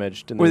was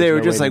damaged. And where they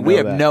were just like, we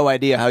have no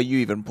idea how you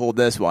even pulled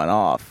this one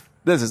off.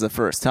 This is the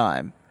first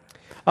time.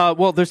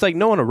 Well, there's like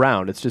no one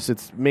around.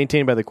 It's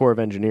maintained by the Corps of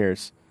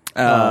Engineers.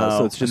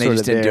 So it's just and they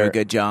just didn't do there. a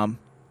good job.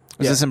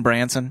 Was this in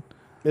Branson?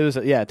 It was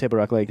Table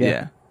Rock Lake.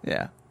 Yeah.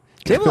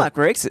 Table Rock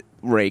Rake.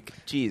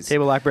 Jeez.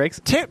 Table Rock breaks.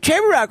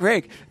 Table Rock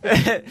Rake.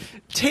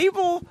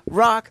 Table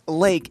Rock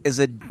Lake is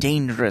a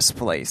dangerous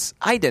place.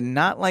 I did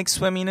not like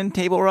swimming in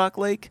Table Rock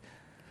Lake.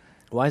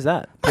 Why is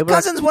that? My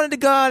cousins wanted to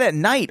go out at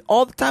night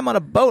all the time on a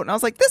boat, and I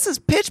was like, "This is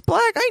pitch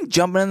black. I ain't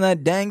jumping in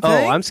that dang thing."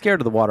 Oh, I'm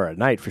scared of the water at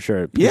night for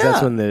sure. Because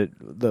that's when the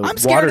I'm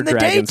scared water in the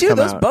day too.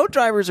 Those out. boat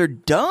drivers are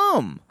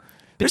dumb.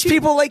 There's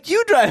people like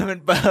you driving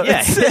boats.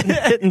 Yeah,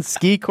 hitting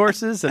ski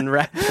courses and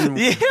wrapping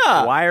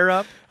wire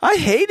up. I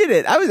hated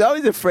it. I was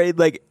always afraid,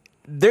 like,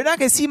 they're not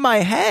going to see my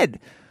head.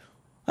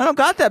 I don't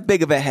got that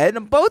big of a head, and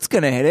a boat's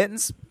going to hit it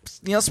and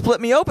split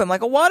me open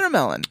like a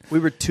watermelon. We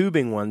were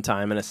tubing one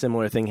time, and a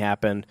similar thing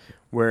happened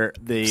where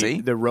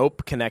the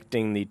rope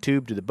connecting the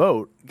tube to the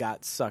boat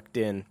got sucked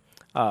in,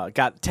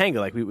 got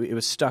tangled. Like it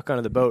was stuck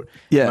onto the boat.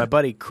 Yeah. My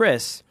buddy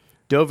Chris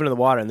dove into the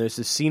water, and there's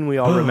this scene we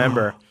all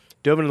remember.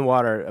 Dove into the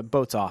water.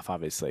 Boat's off,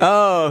 obviously.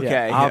 Oh,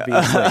 okay. Yeah,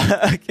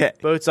 obviously. Okay.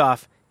 Boat's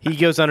off. He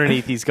goes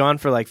underneath. He's gone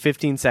for like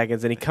 15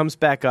 seconds, and he comes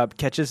back up,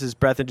 catches his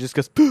breath, and just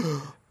goes,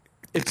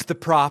 "It's the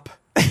prop."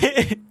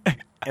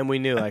 And we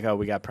knew, like, oh,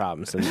 we got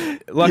problems.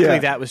 And luckily,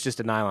 that was just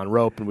a nylon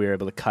rope, and we were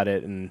able to cut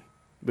it, and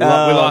we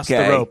lost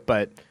the rope,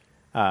 but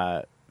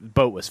the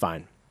boat was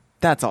fine.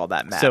 That's all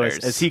that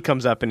matters. So as he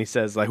comes up and he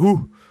says, like,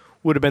 "Who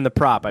would have been the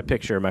prop?" I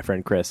picture my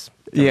friend Chris.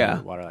 In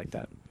the water like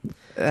that.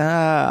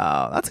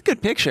 Oh, that's a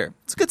good picture.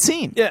 It's a good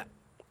scene. Yeah.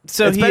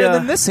 So it's better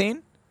than this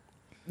scene.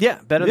 Yeah,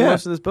 better than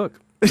most of this book.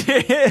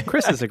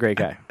 Chris is a great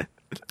guy.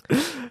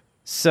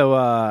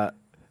 So,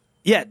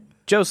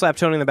 Joe slapped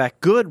Tony in the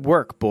back. "Good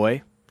work,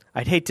 boy.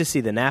 I'd hate to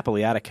see the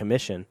Napoli out of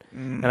commission."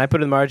 And I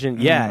put in the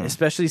margin,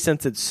 especially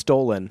since it's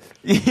stolen.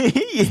 You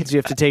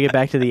have to take it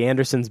back to the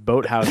Andersons'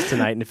 boathouse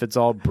tonight, and if it's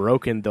all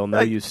broken, they'll know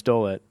you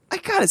stole it. I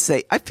gotta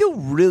say, I feel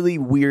really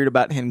weird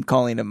about him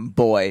calling him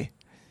boy.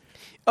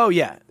 Oh,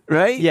 yeah.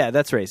 Right? Yeah,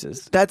 that's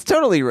racist. That's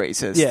totally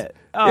racist. Yeah.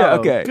 Oh, yeah,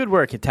 okay. Good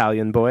work,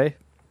 Italian boy.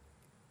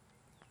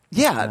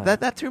 Yeah,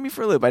 that threw me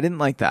for a loop. I didn't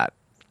like that.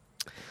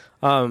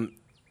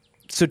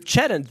 So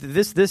Chet and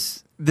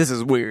this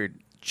is weird.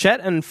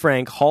 Chet and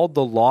Frank hauled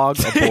the log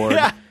aboard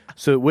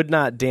so it would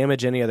not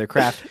damage any other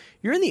craft.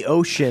 You're in the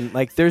ocean,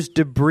 like there's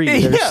debris.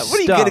 There's what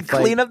are you going to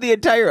clean up the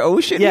entire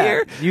ocean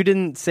here? You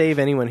didn't save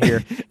anyone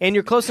here, and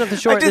you're close enough to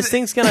shore. This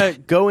thing's gonna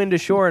go into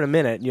shore in a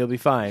minute, and you'll be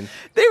fine.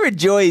 They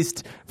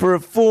rejoiced for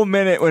a full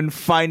minute when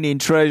finding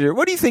treasure.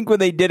 What do you think when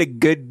they did a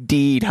good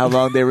deed? How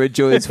long they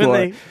rejoiced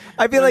for?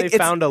 I feel like they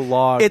found a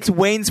log. It's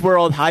Wayne's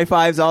World high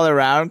fives all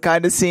around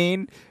kind of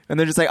scene. And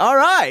they're just like, all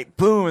right,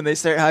 boom, and they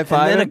start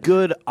high-fiving. And then a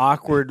good,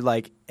 awkward,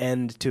 like,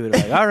 end to it.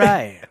 Like, all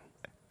right.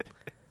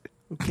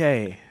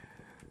 Okay.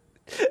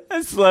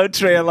 A slow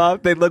trail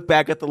off. They look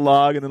back at the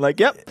log, and they're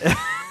like, yep.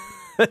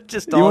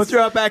 Just you want to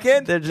throw it back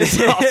in? They're just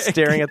all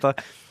staring at the...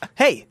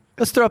 Hey,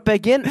 let's throw it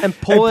back in and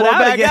pull it out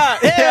back again.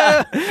 Out.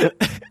 Yeah.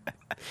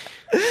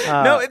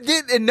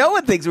 No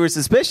one thinks we're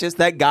suspicious.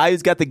 That guy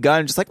who's got the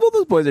gun, just like, well,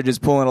 those boys are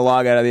just pulling a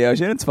log out of the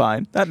ocean. It's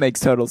fine. That makes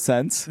total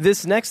sense.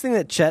 This next thing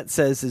that Chet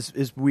says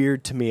is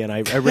weird to me, and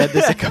I read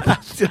this a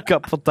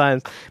couple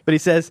times. But he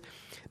says,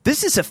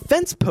 "This is a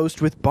fence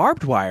post with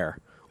barbed wire.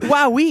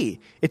 Wowee!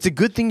 It's a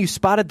good thing you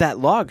spotted that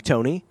log,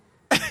 Tony."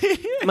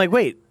 I'm like,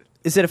 wait,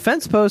 is it a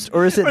fence post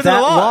or is it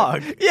that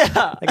log?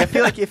 Yeah. Like I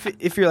feel like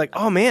if you're like,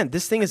 oh man,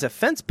 this thing is a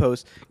fence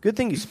post, good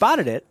thing you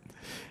spotted it.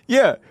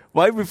 Yeah.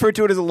 Why refer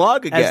to it as a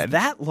log again? As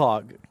that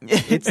log.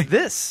 It's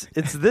this.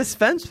 It's this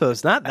fence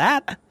post, not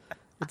that.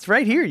 It's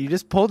right here. You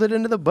just pulled it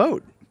into the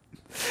boat.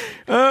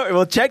 Oh,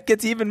 well, Chet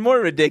gets even more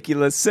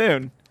ridiculous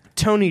soon.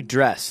 Tony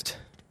dressed,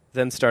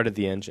 then started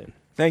the engine.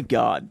 Thank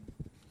God.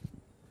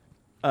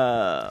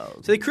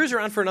 So they cruise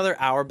around for another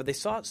hour, but they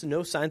saw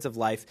no signs of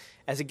life.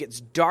 As it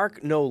gets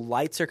dark, no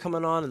lights are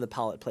coming on in the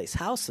Pollitt Place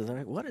house. So they're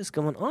like, what is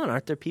going on?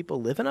 Aren't there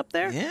people living up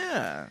there?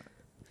 Yeah.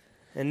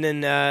 And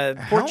then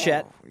poor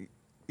Chet.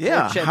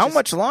 Yeah. Poor Chet How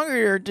much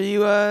longer do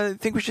you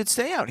think we should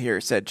stay out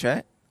here, said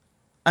Chet.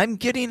 I'm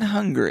getting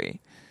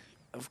hungry.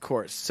 Of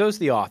course. So's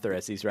the author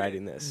as he's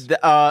writing this.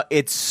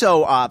 It's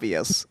so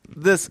obvious.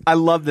 I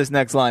love this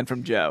next line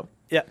from Joe.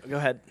 Yeah, go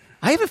ahead.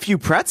 I have a few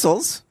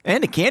pretzels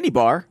and a candy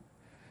bar.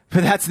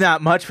 But that's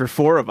not much for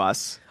 4 of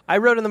us. I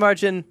wrote in the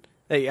margin,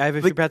 hey, I have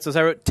a few pretzels.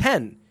 I wrote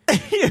 10.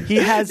 He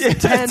has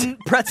 10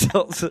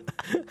 pretzels.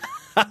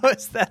 How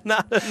is that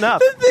not enough?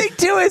 The thing,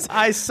 too, is...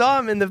 I saw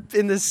him in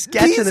the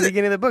sketch in the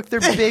beginning of the book.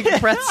 They're big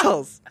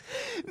pretzels.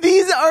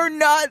 These are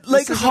not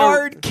like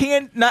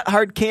not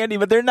hard candy,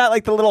 but they're not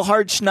like the little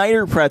hard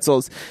Schneider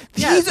pretzels.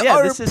 These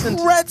are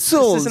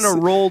pretzels. This isn't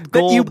a rolled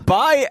gold that you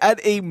buy at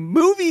a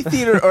movie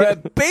theater or a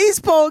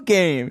baseball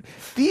game.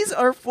 These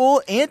are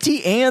full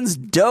Auntie Anne's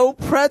dough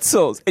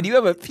pretzels, and you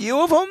have a few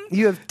of them.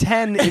 You have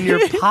 10 in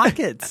your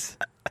pockets.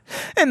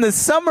 In the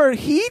summer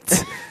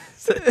heat,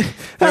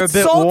 they're a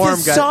bit warm,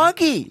 is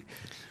soggy.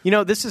 You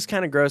know, this is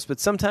kind of gross, but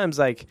sometimes,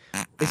 like,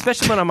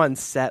 especially when I'm on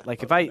set,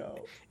 like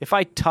if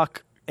I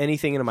tuck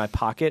anything into my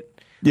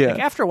pocket, like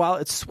after a while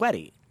it's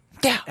sweaty.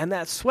 Yeah. And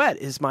that sweat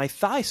is my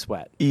thigh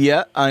sweat.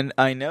 Yeah,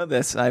 I know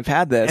this. I've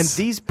had this. And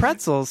these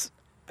pretzels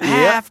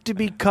have to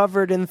be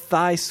covered in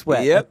thigh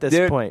sweat at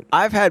this point.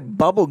 I've had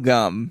bubble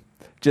gum,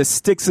 just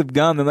sticks of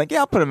gum. I'm like, yeah,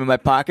 I'll put them in my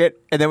pocket.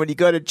 And then when you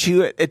go to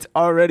chew it, it's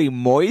already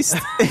moist.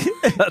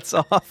 That's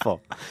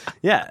awful.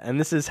 Yeah, and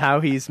this is how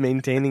he's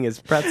maintaining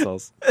his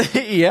pretzels.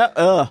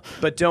 Yeah.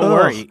 But don't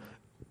worry.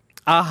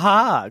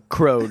 Aha,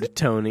 crowed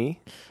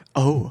Tony.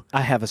 Oh.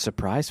 I have a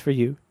surprise for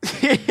you.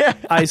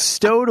 I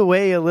stowed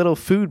away a little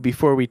food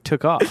before we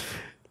took off.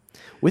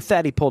 With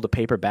that, he pulled a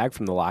paper bag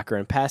from the locker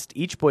and passed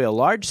each boy a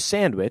large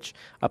sandwich,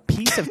 a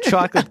piece of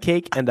chocolate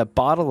cake, and a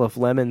bottle of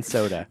lemon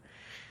soda.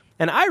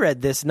 And I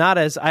read this not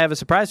as, I have a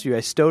surprise for you, I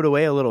stowed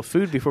away a little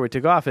food before we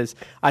took off, as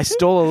I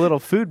stole a little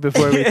food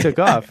before we took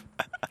off.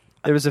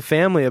 There was a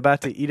family about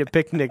to eat a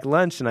picnic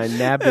lunch, and I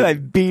nabbed it. And I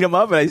beat them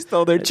up, and I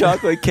stole their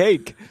chocolate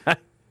cake.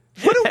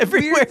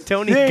 Everywhere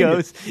Tony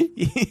goes,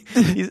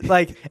 he's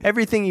like,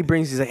 everything he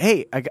brings, he's like,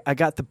 hey, I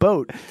got the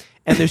boat.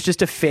 And there's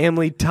just a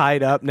family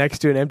tied up next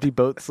to an empty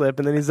boat slip.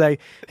 And then he's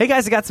like, hey,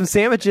 guys, I got some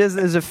sandwiches.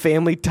 And there's a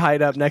family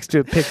tied up next to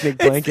a picnic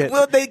blanket.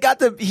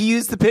 He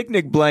used the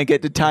picnic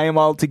blanket to tie them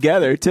all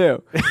together,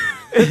 too.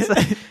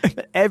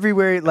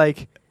 Everywhere,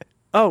 like,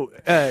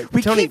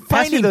 we Tony, keep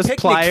pass me finding those picnic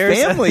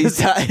pliers. families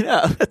tied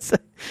up.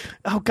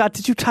 Oh, God,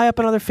 did you tie up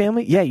another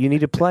family? Yeah, you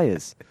needed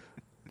pliers.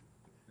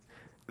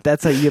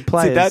 That's how you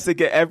apply it. That's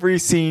every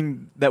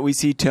scene that we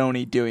see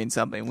Tony doing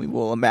something, we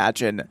will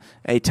imagine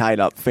a tied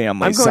up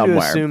family somewhere. I'm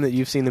going to assume that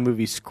you've seen the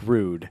movie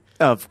Screwed.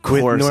 Of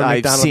course,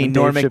 I've seen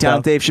Norm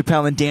Macdonald, Dave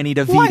Chappelle, and Danny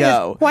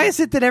DeVito. Why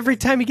is it that every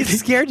time you get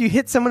scared, you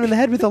hit someone in the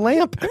head with a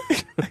lamp?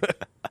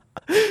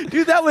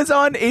 Dude, that was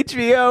on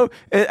HBO.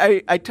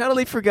 I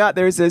totally forgot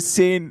there's a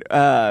scene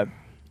where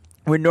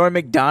Norm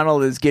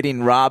Macdonald is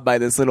getting robbed by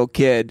this little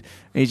kid.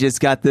 And he just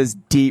got this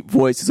deep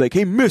voice. He's like,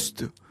 hey,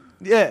 mister.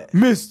 Yeah.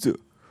 Mister.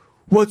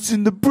 What's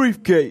in the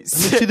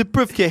briefcase? To the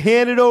briefcase.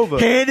 Hand it over.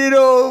 Hand it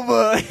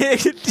over.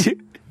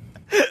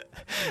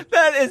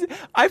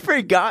 I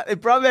forgot.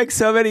 It brought back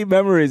so many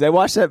memories. I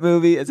watched that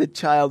movie as a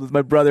child with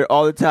my brother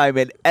all the time,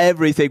 and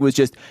everything was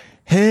just,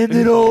 hand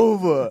it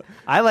over.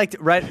 I liked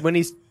right when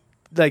he's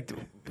like,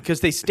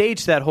 because they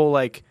staged that whole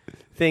like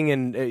thing,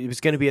 and it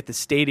was going to be at the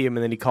stadium,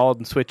 and then he called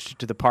and switched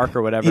to the park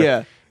or whatever.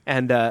 Yeah.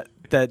 And the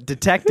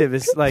detective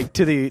is like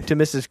to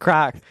Mrs.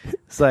 Kroc.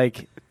 It's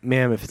like,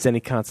 ma'am, if it's any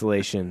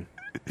consolation,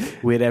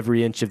 we had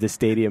every inch of the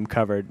stadium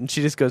covered. And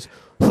she just goes,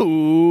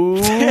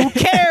 who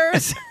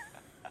cares?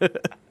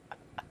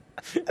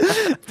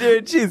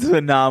 Dude, she's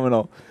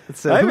phenomenal.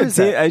 So, I haven't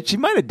seen she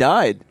might have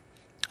died.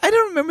 I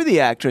don't remember the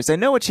actress. I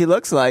know what she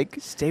looks like.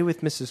 Stay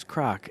with Mrs.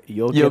 Kroc.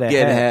 You'll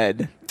get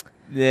ahead.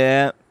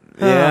 Yeah.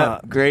 Yeah.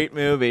 Great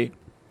movie.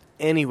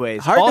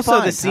 Anyways, hard also to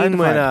find. The scene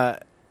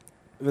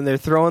when they're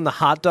throwing the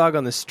hot dog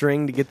on the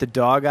string to get the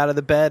dog out of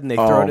the bed, and they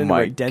throw it into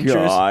her dentures.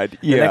 God.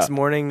 Yeah. The next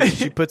morning,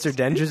 she puts her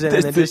dentures in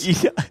and then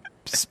just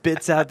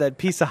spits out that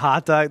piece of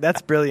hot dog.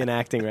 That's brilliant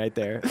acting right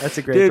there. That's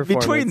a great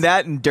performance. Between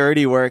that and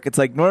Dirty Work, it's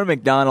like Norm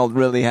Macdonald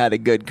really had a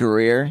good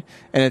career,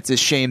 and it's a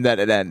shame that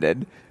it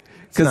ended.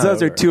 Because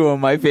those are two of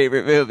my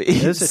favorite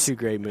movies. Those are two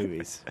great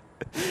movies.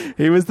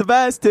 He was the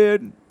best,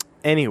 dude.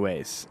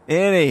 Anyways.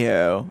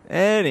 Anyhow.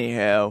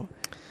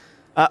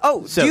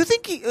 Do you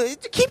think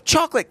to keep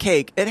chocolate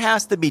cake, it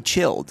has to be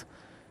chilled?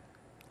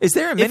 Is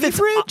there a mini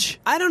fridge?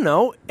 I don't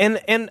know.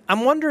 And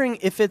I'm wondering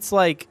if it's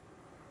like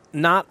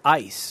not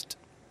iced.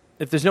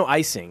 If there's no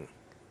icing.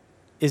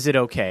 is it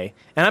okay?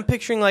 And I'm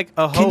picturing like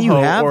a Can you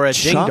ho-ho have or a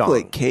ding-dong.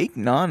 chocolate cake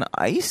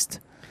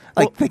non-iced?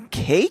 Like the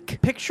cake?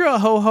 Picture a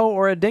ho-ho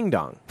or a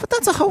ding-dong. But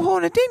that's a ho-ho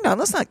and a ding-dong.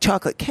 That's not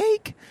chocolate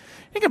cake.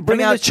 You can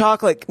bring out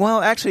chocolate.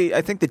 Well, actually,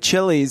 I think the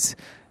Chili's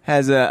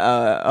has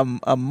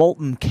a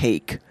molten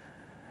cake.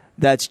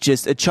 That's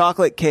just a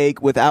chocolate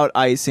cake without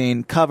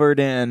icing, covered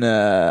in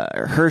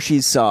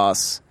Hershey's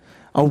sauce,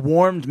 a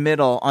warmed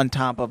middle on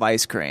top of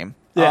ice cream.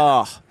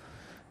 Yeah.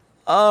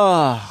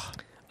 Oh.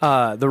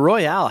 The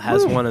Royale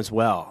has one as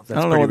well. That's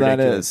I don't know what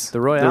ridiculous. that is.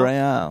 The Royale? The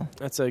Royale.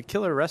 That's a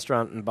killer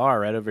restaurant and bar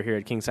right over here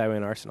at Kings Highway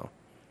and Arsenal.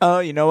 Oh,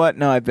 you know what?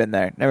 No, I've been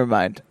there. Never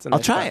mind. Nice I'll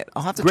try spot. it.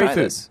 I'll have to Great try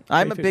food. this.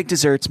 I'm a big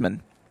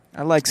dessertsman.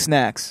 I like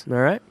snacks. All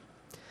right.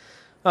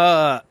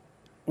 I'm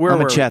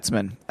a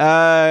Chetsman.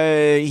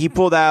 He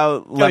pulled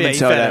out lemon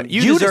soda.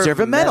 You deserve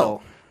a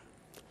medal.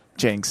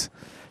 Jinx.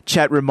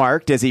 Chet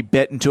remarked as he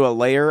bit into a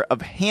layer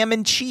of ham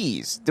and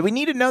cheese. Do we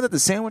need to know that the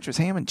sandwich was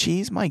ham and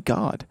cheese? My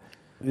God.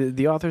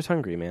 The author's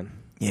hungry, man.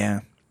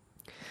 Yeah.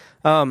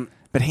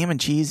 But ham and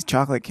cheese,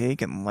 chocolate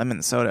cake, and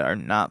lemon soda are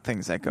not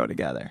things that go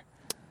together.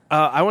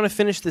 I want to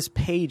finish this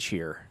page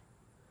here,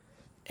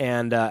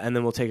 and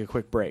then we'll take a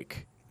quick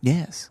break.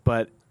 Yes.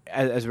 But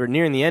as we're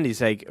nearing the end,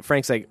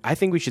 Frank's like, I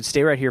think we should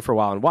stay right here for a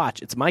while and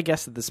watch. It's my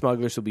guess that the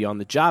smugglers will be on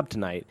the job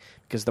tonight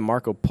because the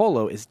Marco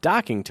Polo is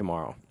docking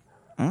tomorrow.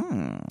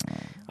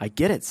 I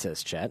get it,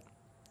 says Chet.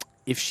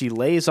 If she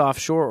lays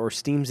offshore or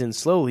steams in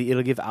slowly,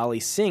 it'll give Ali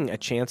Singh a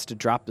chance to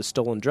drop the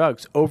stolen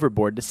drugs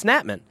overboard to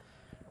Snapman.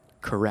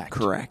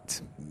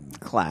 Correct.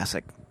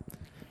 Classic.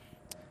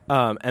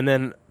 And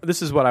then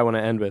this is what I want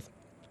to end with.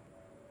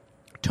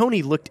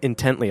 Tony looked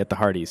intently at the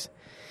Hardys.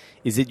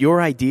 Is it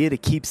your idea to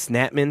keep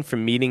Snapman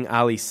from meeting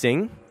Ali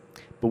Singh?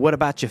 But what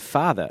about your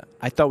father?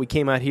 I thought we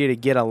came out here to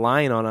get a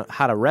line on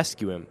how to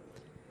rescue him.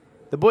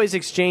 The boys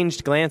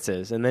exchanged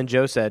glances, and then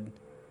Joe said,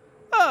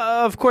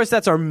 of course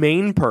that's our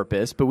main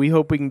purpose, but we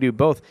hope we can do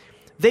both.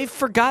 They've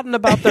forgotten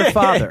about their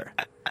father.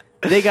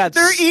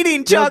 They're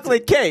eating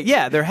chocolate cake.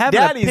 Yeah, they're having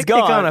Daddy's a picnic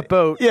gone. on a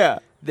boat. Yeah.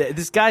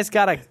 This guy's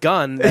got a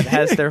gun that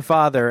has their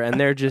father, and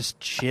they're just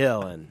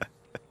chilling.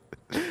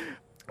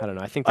 I don't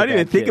know. I think I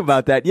didn't even think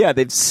about that. Yeah,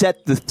 they've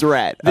set the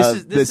threat.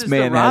 This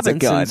man the has a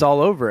gun. Robinsons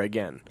all over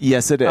again.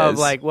 Yes, it is. Of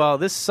like, well,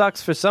 this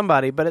sucks for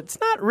somebody, but it's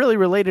not really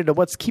related to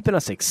what's keeping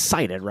us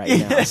excited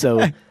right now.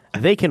 So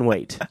they can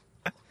wait.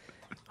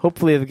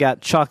 Hopefully, they've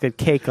got chocolate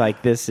cake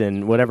like this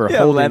in whatever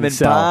holding lemon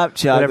cell, pop,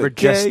 chocolate whatever cake.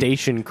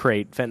 gestation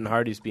crate Fenton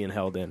Hardy's being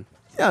held in.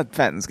 Yeah,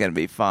 Fenton's going to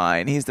be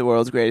fine. He's the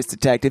world's greatest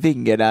detective. He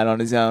can get out on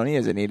his own. He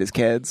doesn't need his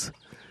kids.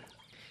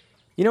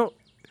 You know,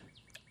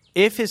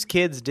 if his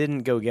kids didn't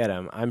go get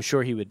him, I'm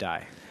sure he would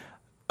die.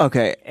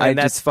 Okay. And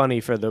that's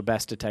funny for the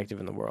best detective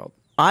in the world.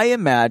 I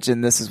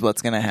imagine this is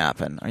what's going to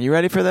happen. Are you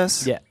ready for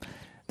this? Yeah.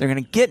 They're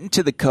going to get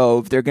into the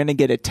cove. They're going to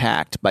get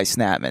attacked by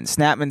Snapman.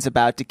 Snapman's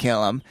about to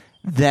kill him.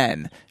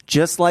 Then,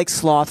 just like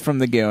Sloth from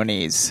the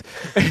Goonies,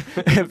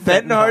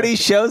 Fenton Hardy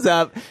shows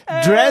up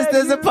dressed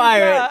as a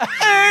pirate.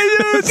 Hey,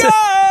 you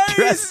guys!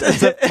 Dressed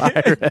as a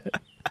pirate.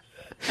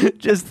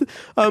 Just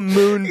a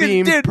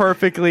moonbeam Dude,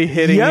 perfectly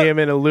hitting him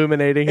and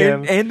illuminating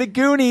him. And the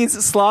Goonies,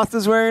 Sloth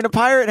is wearing a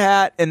pirate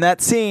hat in that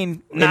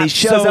scene, and he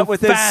shows up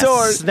with his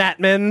sword.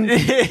 Snapman.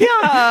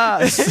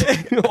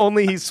 Yes.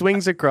 Only he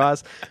swings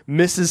across,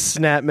 misses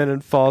Snapman,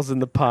 and falls in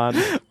the pond.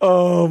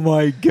 Oh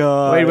my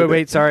God!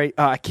 Wait! Sorry,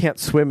 I can't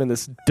swim in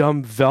this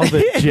dumb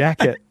velvet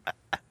jacket.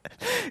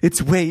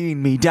 It's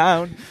weighing me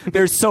down.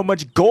 There's so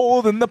much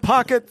gold in the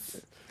pockets.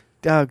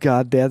 Oh,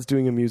 God, Dad's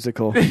doing a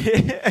musical.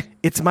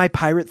 It's my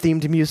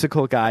pirate-themed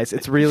musical, guys.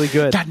 It's really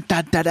good. Let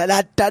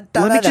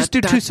me just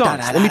do 2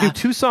 songs. Let me do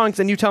 2 songs,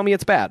 and you tell me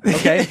it's bad,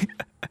 okay?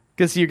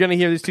 Because you're going to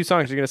hear these 2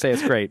 songs. You're going to say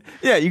it's great.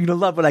 Yeah, you're going to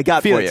love what I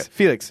got Felix, for you.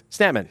 Felix,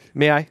 Snapman,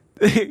 may I?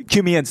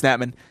 Cue me in,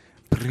 Snapman.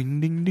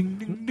 Ding, ding, ding,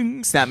 ding,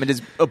 ding. Snapman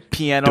just a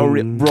piano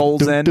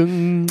rolls in.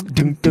 Ding,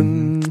 ding,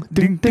 ding,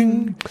 ding,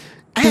 ding.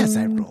 As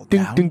I roll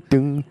down,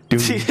 Ding,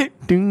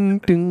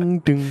 ding,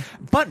 ding.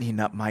 buttoning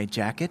up my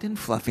jacket and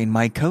fluffing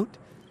my coat.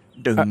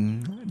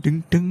 Ding,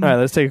 ding, ding. All right,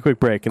 let's take a quick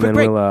break, and Quick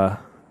then break.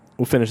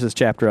 we'll finish this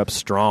chapter up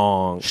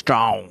strong.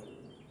 Strong.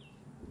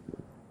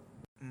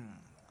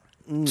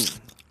 Do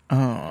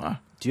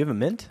you have a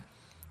mint?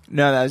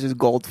 No, that was just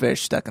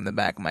goldfish stuck in the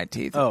back of my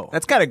teeth. Oh.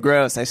 That's kind of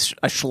gross. I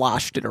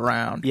sloshed it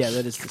around. Yeah,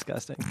 that is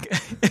disgusting.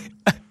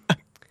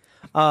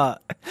 I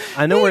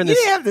know we're in You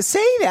this. didn't have to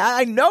say that.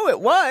 I know it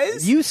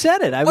was. You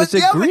said it. I was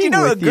yeah, agreeing but you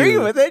don't with agree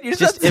you. with it. You're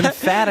just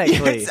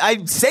emphatically. Yes,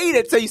 I'm saying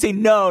it, so you say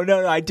no.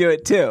 I do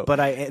it too.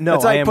 But I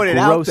That's why I I am put it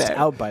out grossed there.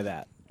 out by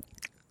that.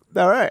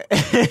 All right.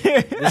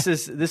 This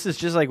is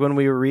just like when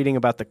we were reading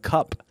about the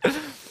cup.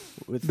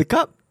 The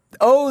cup.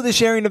 Oh, the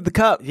sharing of the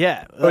cup.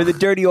 Yeah. Or the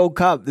dirty old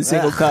cup, the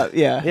single cup.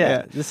 Yeah.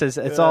 Yeah.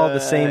 It's all the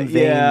same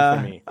vein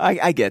for me.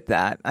 I get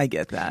that.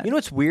 You know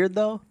what's weird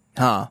though?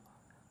 Huh?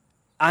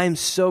 I'm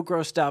so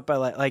grossed out by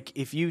like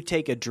if you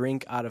take a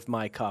drink out of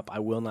my cup,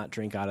 I will not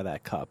drink out of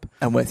that cup.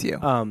 I'm with you.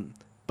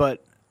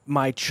 But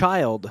my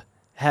child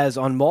has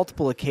on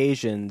multiple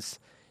occasions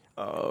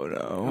oh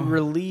no.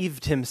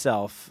 relieved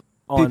himself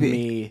on Pee-pee.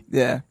 me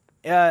Yeah.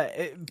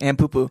 and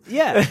poo poo.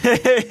 Yeah,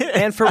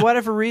 and for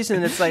whatever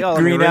reason, it's like, oh,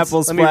 green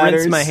apple let me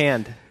rinse my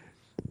hand.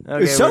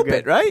 Okay, soap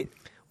it, right?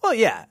 Well,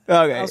 yeah.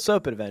 Okay, I'll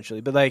soap it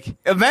eventually, but like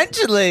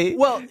eventually.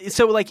 Well,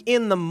 so like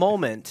in the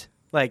moment.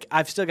 Like,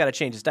 I've still got to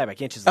change his diaper. I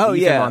can't just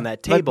leave him on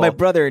that table. My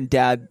brother and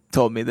dad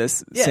told me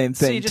this same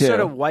thing, so you just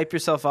sort of wipe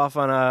yourself off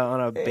on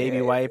a baby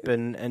wipe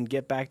and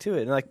get back to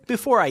it. And, like,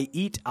 before I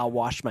eat, I'll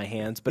wash my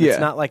hands. But it's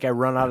not like I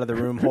run out of the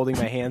room holding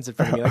my hands in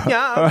front of me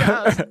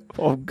like,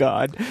 oh,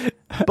 God.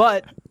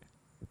 But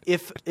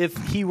if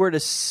he were to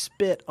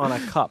spit on a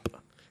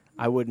cup,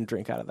 I wouldn't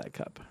drink out of that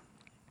cup.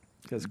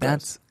 Because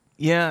that's...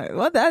 Yeah,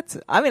 well,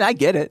 I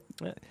get it.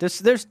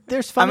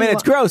 There's funny.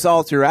 It's gross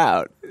all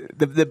throughout.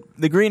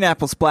 The green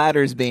apple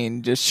splatters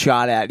being just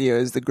shot at you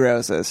is the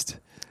grossest.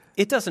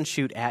 It doesn't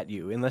shoot at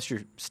you unless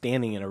you're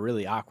standing in a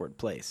really awkward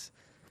place.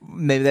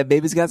 Maybe that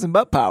baby's got some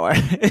butt power.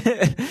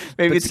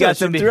 Maybe it's got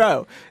some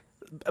throw.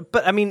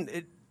 But I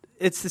mean,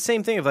 it's the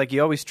same thing of like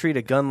you always treat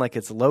a gun like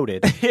it's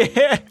loaded.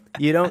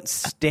 You don't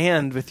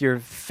stand with your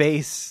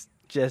face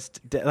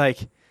just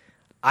like.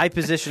 I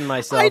position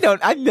myself.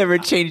 I've never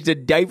changed a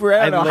diaper.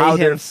 I don't know how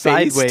they're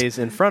sideways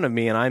in front of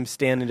me, and I'm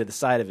standing to the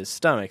side of his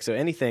stomach. So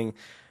anything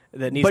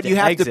that needs to exit. But you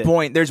have to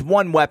point. There's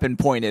one weapon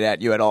pointed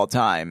at you at all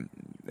time.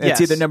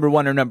 It's either number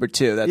 1 or number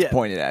 2 that's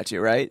pointed at you,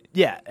 right?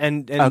 Yeah,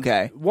 and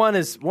okay. One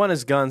is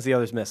guns, the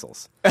other's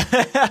missiles.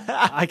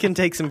 I can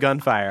take some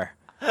gunfire.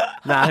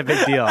 Not a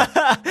big deal.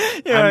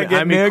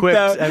 I'm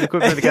equipped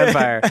with the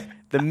gunfire.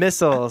 The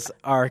missiles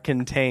are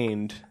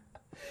contained.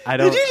 Did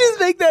you just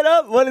make that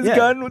up? One is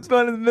gun, one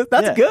is missile.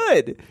 That's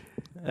good.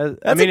 That's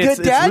a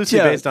good dad it's loosely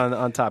joke. Based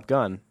on Top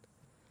Gun.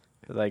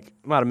 Like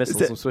a lot of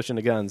missiles will switch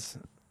into guns,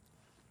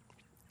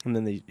 and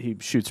then he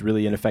shoots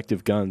really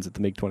ineffective guns at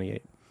the MiG-28.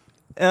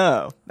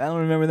 Oh, I don't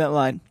remember that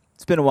line.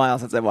 It's been a while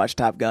since I watched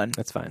Top Gun.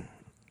 That's fine.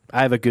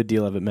 I have a good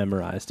deal of it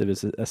memorized. It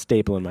was a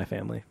staple in my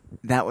family.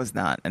 That was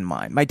not in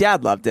mine. My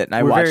dad loved it, and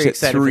I watched it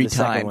 3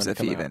 times,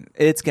 if even.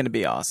 It's going to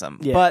be awesome.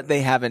 Yeah. But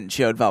they haven't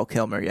showed Val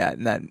Kilmer yet,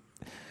 and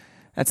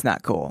that's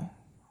not cool.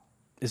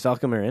 Is Val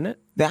Kilmer in it?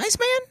 The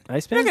Iceman?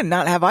 Iceman? You're going to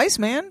not have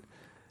Iceman?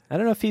 I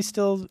don't know if he's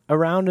still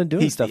around and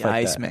doing stuff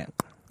like Iceman.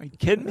 That. Are you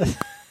kidding me?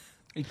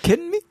 Are you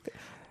kidding me?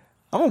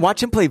 I'm going to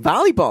watch him play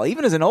volleyball,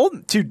 even as an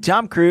old... Dude,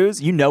 Tom Cruise,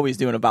 he's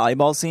doing a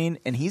volleyball scene,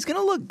 and he's going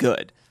to look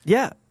good.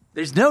 Yeah.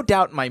 There's no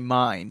doubt in my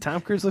mind. Tom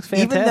Cruise looks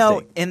fantastic. Even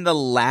though in the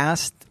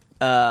last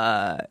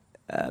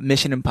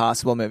Mission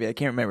Impossible movie, I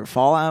can't remember,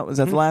 Fallout, was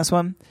that the last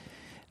one?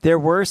 There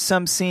were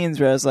some scenes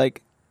where I was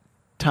like,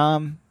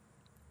 Tom...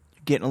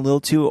 getting a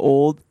little too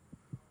old,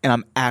 and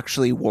I'm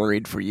actually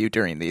worried for you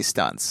during these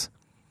stunts.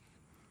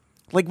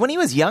 Like, when he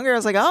was younger, I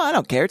was like, oh, I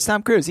don't care. It's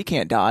Tom Cruise. He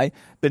can't die.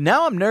 But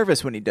now I'm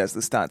nervous when he does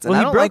the stunts. And well,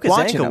 I don't he broke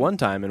like his ankle him. one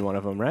time in one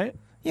of them, right?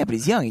 Yeah, but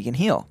he's young. He can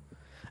heal.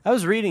 I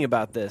was reading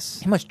about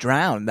this. He must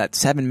drown. That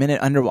 7-minute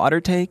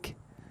underwater take.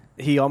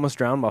 He almost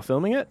drowned while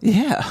filming it?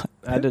 Yeah.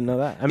 I didn't know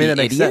that. I mean, that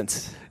makes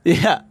sense.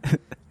 Yeah.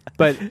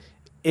 But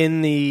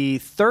in the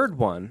third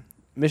one...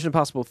 Mission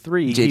Impossible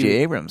 3. J.J.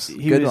 Abrams.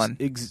 Good one.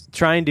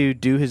 Trying to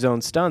do his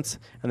own stunts,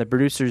 and the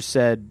producers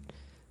said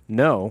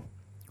no.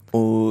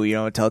 Oh, you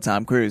don't tell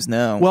Tom Cruise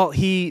no. Well,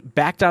 he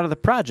backed out of the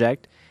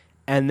project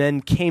and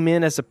then came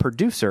in as a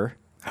producer.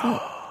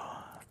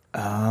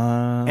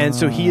 And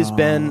so he has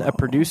been a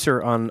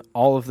producer on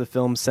all of the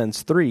films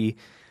since 3,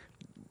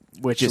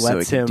 which just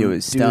lets so him do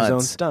his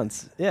own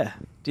stunts. Yeah.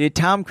 Dude,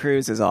 Tom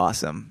Cruise is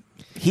awesome.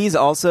 He's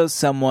also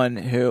someone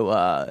who...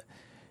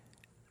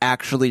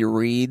 actually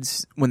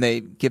reads when they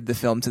give the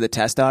film to the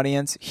test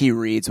audience. He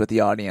reads what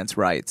the audience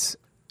writes,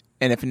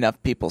 and if enough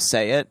people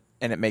say it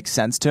and it makes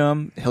sense to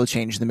him, he'll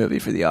change the movie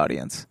for the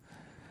audience.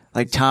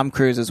 Like, Tom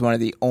Cruise is one of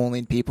the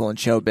only people in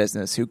show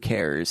business who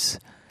cares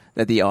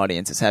that the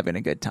audience is having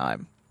a good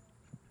time,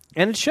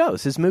 and it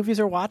shows. His movies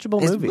are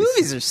watchable. His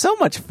movies are so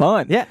much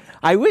fun. Yeah,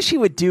 I wish he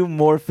would do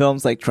more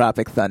films like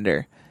Tropic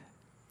Thunder.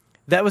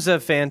 That was a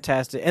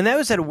fantastic, and that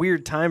was at a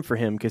weird time for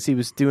him because he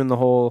was doing the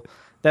whole.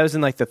 That was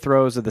in like the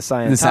throes of the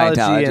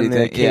Scientology and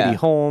the Katie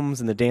Holmes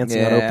and the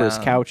dancing on Oprah's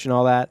couch and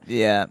all that.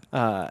 Yeah.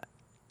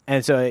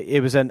 And so it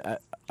was a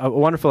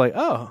wonderful like,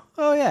 oh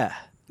yeah.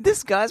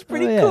 This guy's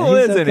pretty cool,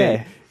 isn't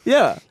he?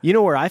 Yeah. You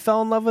know where I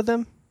fell in love with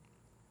him?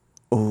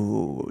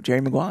 Oh,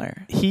 Jerry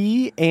Maguire.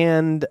 He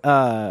and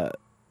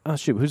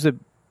who's the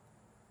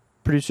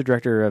producer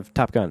director of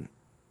Top Gun?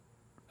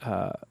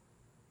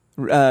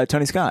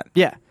 Tony Scott.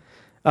 Yeah.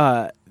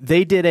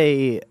 They did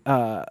a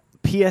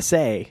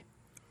PSA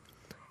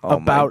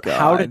about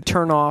how to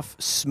turn off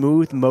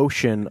smooth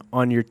motion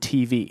on your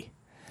TV.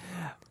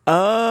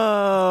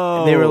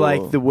 Oh. And they were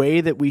like, the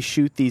way that we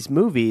shoot these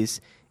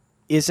movies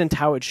isn't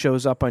how it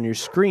shows up on your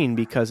screen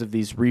because of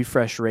these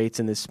refresh rates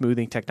and this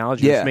smoothing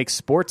technology, which makes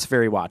sports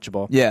very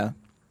watchable. Yeah.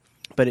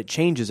 But it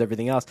changes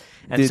everything else.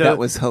 And dude, that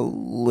was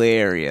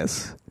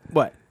hilarious.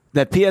 What?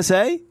 That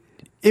PSA?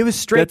 It was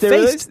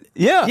straight-faced.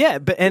 Yeah. Yeah,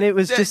 and it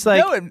was just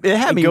like, it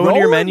had me go into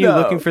your menu though.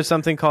 looking for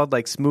something called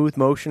like smooth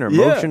motion or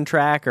motion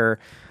track or...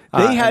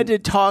 They had to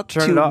talk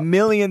to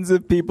millions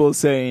of people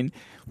saying,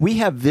 we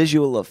have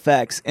visual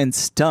effects and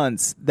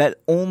stunts that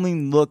only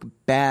look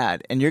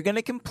bad, and you're going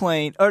to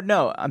complain. Or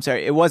no, I'm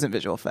sorry, it wasn't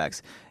visual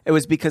effects. It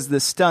was because the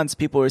stunts,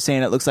 people were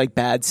saying it looks like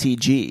bad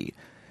CG.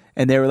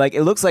 And they were like,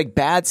 it looks like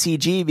bad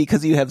CG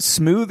because you have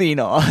smoothing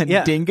on,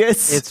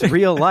 dingus. It's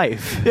real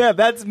life. Yeah,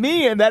 that's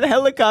me and that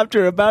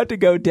helicopter about to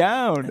go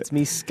down. It's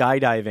me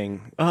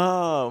skydiving.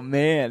 Oh,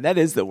 man. That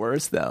is the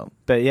worst, though.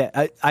 But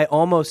yeah, I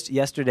almost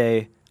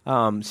yesterday,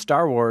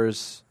 Star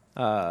Wars,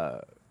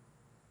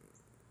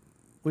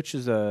 which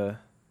is The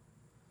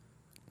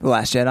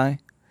Last Jedi?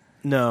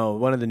 No,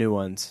 one of the new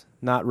ones.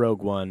 Not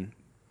Rogue One.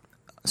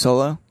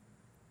 Solo?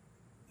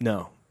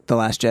 No. The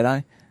Last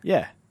Jedi?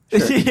 Yeah.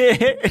 Sure.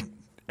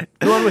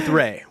 The one with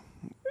Rey.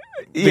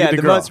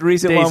 The most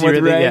recent Daisy one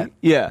with Ridley, Rey.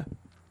 Yeah.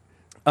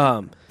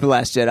 The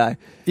Last Jedi.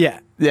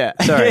 Yeah. Yeah.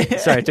 Sorry.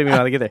 It took me a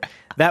while to get there.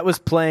 That was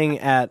playing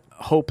at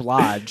Hope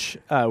Lodge,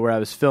 where I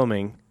was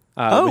filming.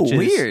 Which is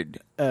weird.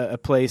 A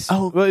place.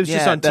 Oh, well, it was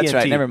just on TNT. That's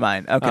right. Never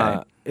mind. Okay.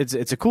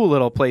 It's a cool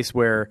little place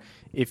where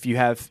if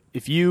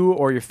you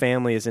or your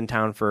family is in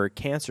town for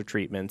cancer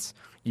treatments,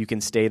 you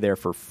can stay there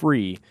for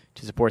free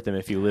to support them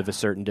if you live a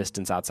certain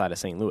distance outside of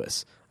St.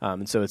 Louis.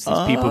 And so it's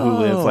these people who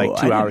live like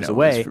 2 hours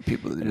away,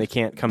 and they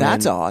can't come in.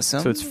 That's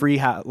awesome. So it's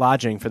free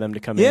lodging for them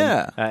to come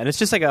in. And it's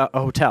just like a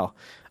hotel,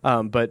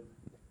 but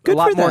good a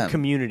lot more them.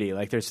 community.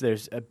 Like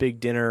there's a big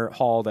dinner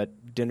hall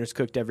that dinner's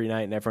cooked every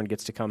night, and everyone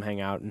gets to come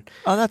hang out. And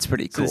that's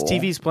pretty cool. So this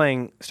TV's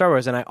playing Star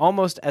Wars, and I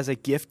almost, as a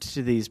gift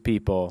to these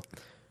people,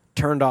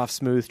 turned off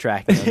smooth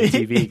tracking on the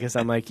TV because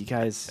I'm like, you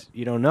guys,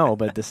 you don't know,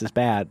 but this is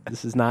bad.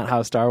 This is not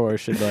how Star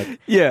Wars should look.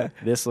 Yeah.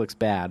 This looks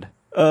bad.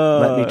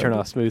 Let me turn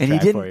off smooth track. And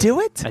you didn't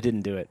do it? I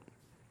didn't do it.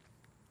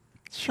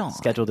 Sean.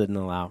 Schedule didn't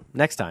allow.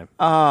 Next time.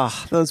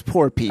 Those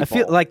poor people. I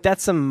feel like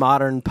that's some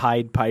modern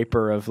Pied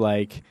Piper of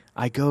like,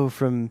 I go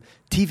from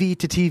TV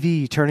to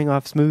TV, turning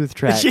off smooth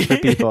track for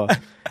people.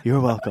 You're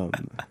welcome.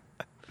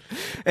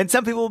 And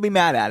some people will be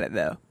mad at it,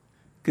 though.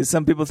 Because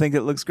some people think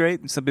it looks great,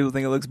 and some people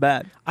think it looks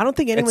bad. I don't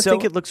think anyone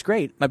think it looks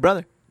great. My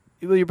brother.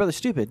 Well, your brother's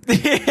stupid.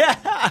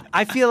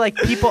 I feel like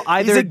people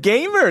either... He's a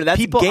gamer. That's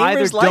people gamers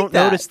either like don't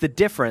that. notice the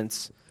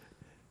difference,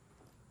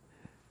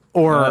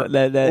 or we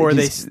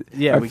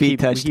keep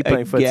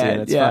playing footsie,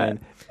 and it's fine.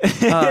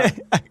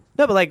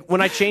 No, but like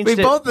when I changed we it...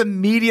 We both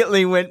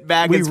immediately went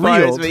back as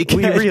far as we could.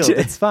 We reeled.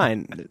 It's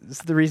fine.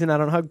 It's the reason I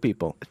don't hug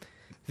people.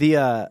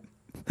 Like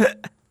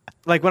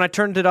when I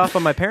turned it off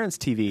on my parents'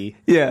 TV...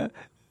 Yeah.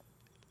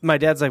 My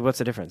dad's like, what's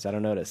the difference? I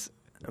don't notice.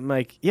 I'm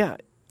like, yeah.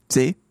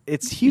 See?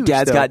 It's huge. Your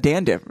dad's though. got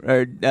Dan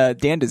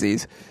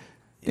disease.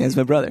 Dan's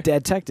my brother.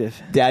 Dad-tective.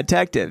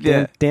 Dad-tective,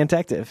 yeah.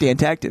 Dan-tective.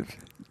 Dan-tective.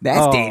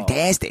 That's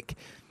fantastic.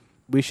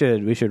 We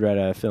should write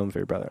a film for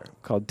your brother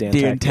called Dan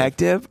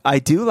Detective. I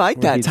do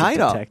like that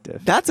title.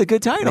 That's a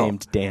good title.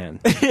 Named Dan.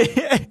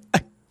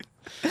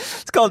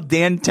 It's called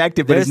Dan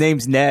Detective, but his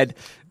name's Ned.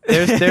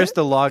 There's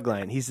the log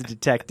line. He's a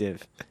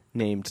detective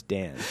named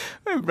Dan.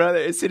 My brother,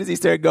 as soon as he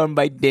started going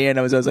by Dan,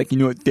 I was like, you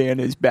know what Dan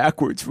is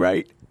backwards,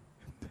 right?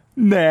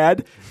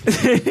 Nad.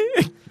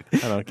 I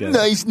don't get it.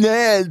 Nice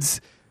Nads.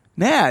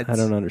 Nads. I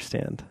don't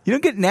understand. You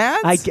don't get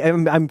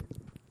Nads? I'm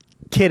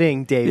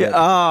kidding, David. Yeah,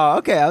 oh,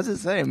 okay. I was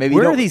just saying. Maybe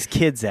where are these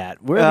kids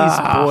at? Where are these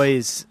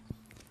boys?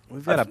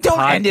 We've got a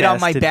don't end it on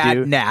my bad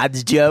do.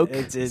 Nads joke.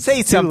 It's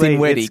say something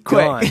witty,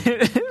 quick.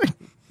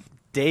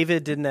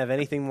 David didn't have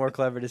anything more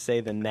clever to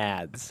say than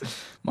Nads.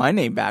 My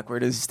name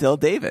backward is still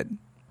David.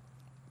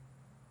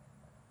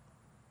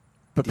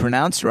 But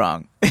pronounced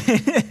wrong.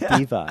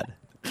 Divad.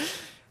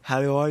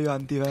 How are you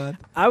on Divad?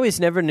 I always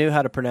never knew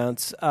how to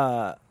pronounce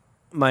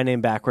my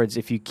name backwards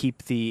if you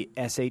keep the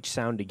SH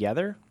sound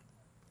together.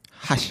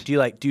 Hush. Do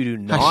you do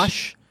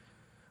nosh?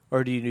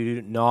 Or do you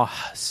do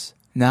nosh?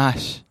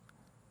 Nosh.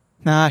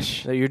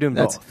 Nosh. No, you're doing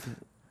both.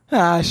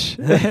 Nosh.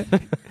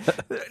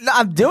 No,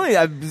 I'm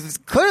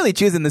clearly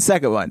choosing the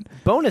second one.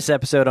 Bonus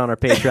episode on our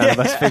Patreon of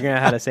us figuring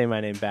out how to say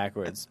my name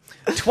backwards.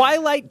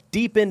 Twilight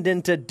deepened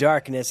into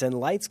darkness, and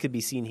lights could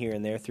be seen here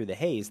and there through the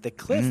haze. The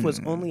cliff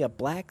was only a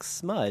black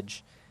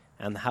smudge,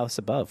 and the house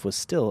above was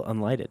still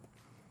unlighted.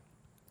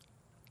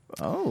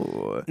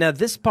 Oh. Now,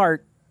 this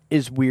part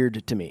is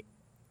weird to me.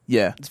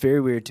 Yeah. It's very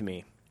weird to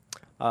me.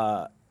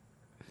 Follow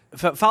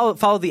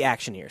the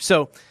action here.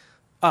 So,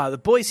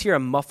 the boys hear a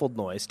muffled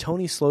noise.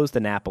 Tony slows the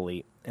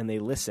Napoli, and they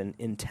listen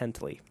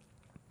intently.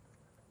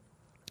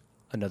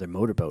 Another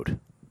motorboat,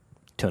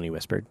 Tony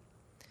whispered.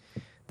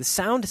 The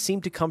sound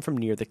seemed to come from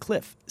near the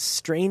cliff.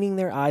 Straining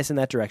their eyes in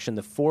that direction,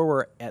 the four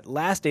were at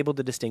last able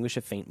to distinguish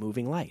a faint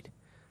moving light.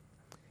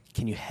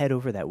 Can you head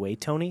over that way,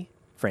 Tony?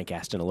 Frank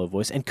asked in a low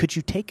voice. And could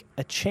you take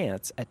a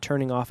chance at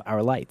turning off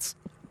our lights?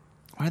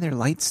 Why are their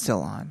lights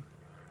still on?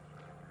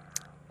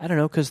 I don't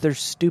know, because they're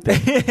stupid.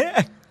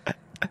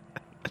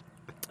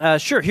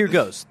 Sure, here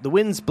goes. The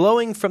wind's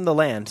blowing from the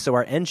land, so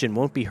our engine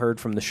won't be heard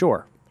from the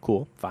shore.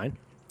 Cool, fine.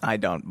 I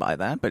don't buy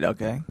that, but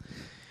okay.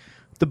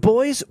 The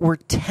boys were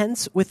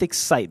tense with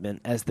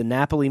excitement as the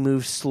Napoli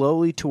moved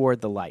slowly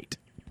toward the light.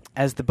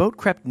 As the boat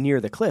crept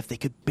near the cliff, they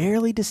could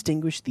barely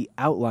distinguish the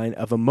outline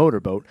of a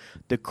motorboat.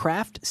 The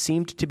craft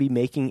seemed to be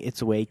making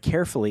its way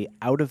carefully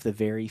out of the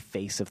very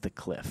face of the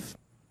cliff.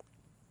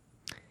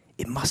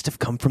 "It must have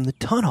come from the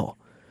tunnel,"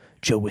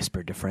 Joe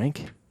whispered to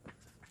Frank.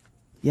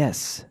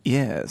 Yes.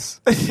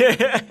 Yes.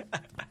 That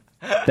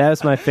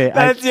was my favorite.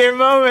 That's your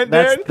moment,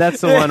 dude.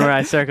 That's the one where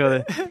I circled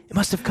it. "It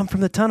must have come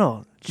from the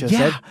tunnel," Joe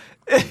said.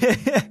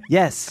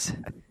 Yes.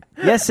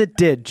 Yes, it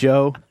did,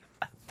 Joe.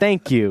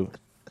 Thank you.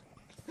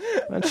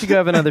 Why don't you go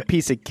have another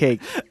piece of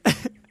cake?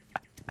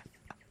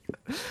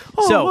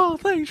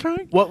 Thanks,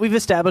 Frank. What we've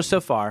established so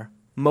far,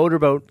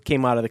 motorboat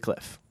came out of the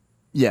cliff.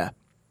 Yeah.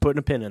 Putting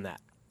a pin in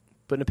that.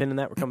 We're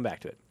coming back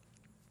to it.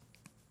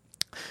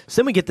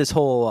 So then we get this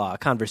whole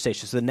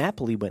conversation. So the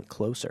Napoli went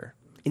closer,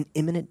 in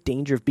imminent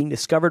danger of being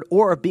discovered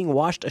or of being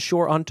washed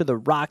ashore onto the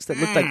rocks that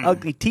looked like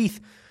ugly teeth.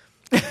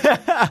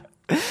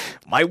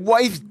 My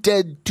wife's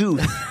dead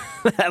tooth.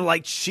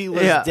 Like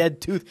Sheila's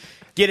dead tooth.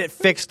 Get it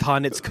fixed,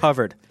 hon. It's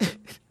covered.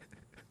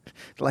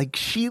 Like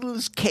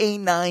Sheila's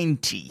K9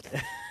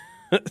 teeth.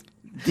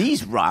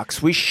 These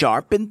rocks we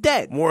sharp and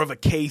dead. More of a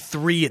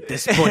K3 at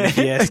this point, if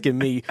you're asking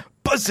me.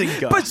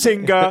 Bazinga.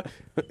 Bazinga.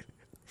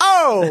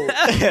 Oh!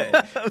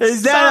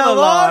 Is that a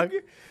log?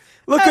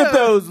 Look at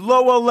those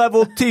lower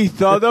level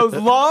teeth. Are those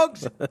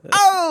logs?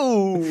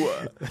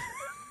 Oh!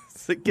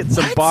 Get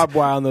some barbed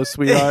wire on those,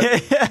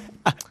 sweetheart.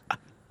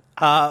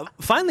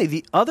 Finally,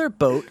 the other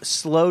boat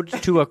slowed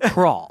to a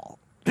crawl.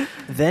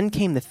 Then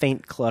came the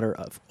faint clutter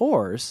of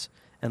oars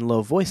and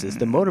low voices.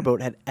 The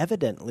motorboat had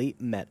evidently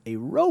met a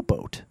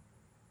rowboat.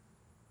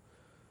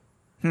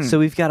 So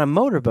we've got a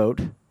motorboat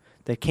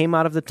that came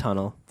out of the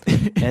tunnel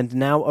and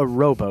now a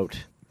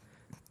rowboat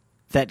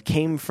that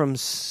came from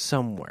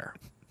somewhere.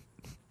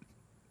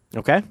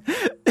 Okay?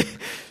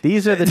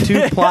 These are the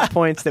two plot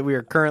points that we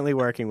are currently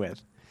working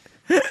with.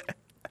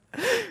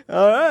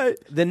 All right.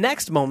 The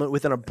next moment,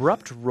 with an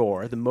abrupt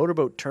roar, the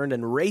motorboat turned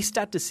and raced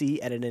out to sea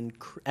at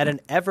an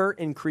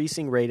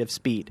ever-increasing rate of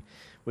speed,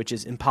 which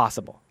is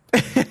impossible.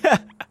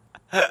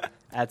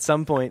 At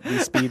some point, the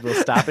speed will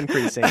stop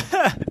increasing.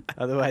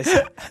 Otherwise,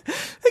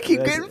 they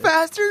keep getting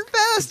faster and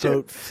faster. The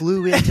boat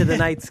flew into the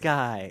night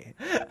sky,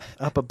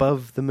 up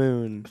above the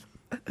moon.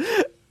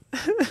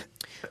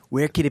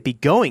 "Where could it be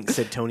going?"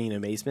 said Tony in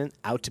amazement.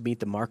 "Out to meet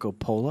the Marco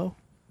Polo?"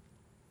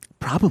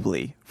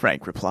 "Probably,"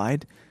 Frank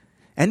replied.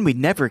 "And we'd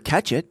never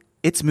catch it.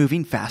 It's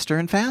moving faster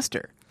and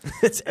faster."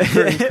 It's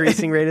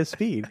ever-increasing rate of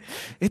speed.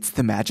 It's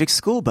the magic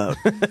school boat.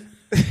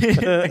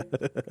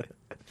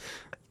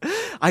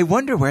 I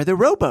wonder where the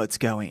rowboat's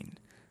going.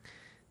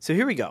 So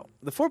here we go.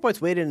 The 4 points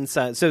waited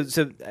inside. So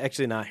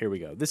actually not here we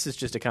go. This is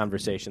just a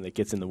conversation that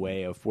gets in the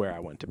way of where I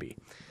want to be.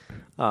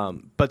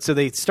 But so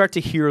they start to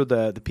hear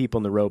the people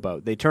in the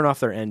rowboat. They turn off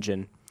their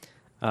engine,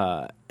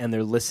 and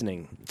they're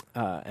listening,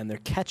 and they're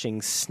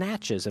catching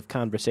snatches of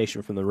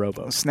conversation from the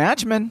rowboat.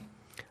 Snatchman.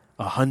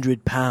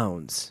 100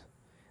 pounds,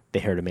 they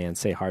heard a man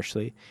say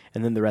harshly,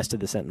 and then the rest of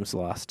the sentence was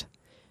lost.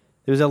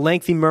 There was a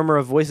lengthy murmur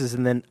of voices,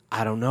 and then,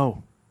 "I don't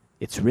know.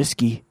 It's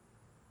risky."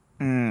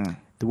 The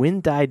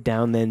wind died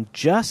down, then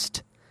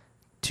just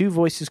two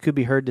voices could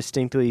be heard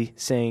distinctly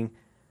saying,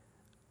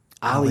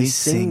 "Ali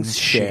Singh's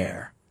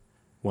share,"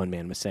 one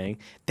man was saying.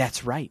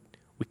 "That's right.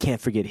 We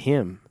can't forget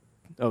him."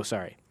 Oh,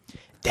 sorry.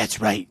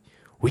 "That's right.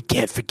 We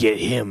can't forget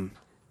him,"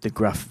 the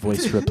gruff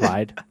voice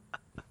replied.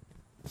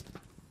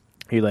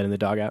 Are you letting the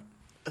dog out?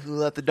 Who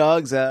let the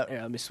dogs out?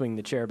 Here, let me swing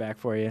the chair back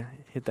for you.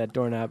 Hit that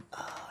doorknob.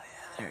 Oh,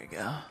 yeah, there you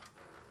go.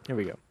 Here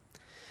we go.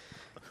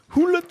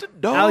 Who let the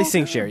dog Ali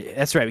Singh share.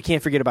 That's right. We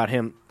can't forget about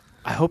him.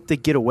 "I hope they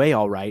get away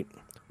all right."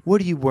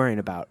 "What are you worrying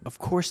about? Of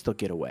course they'll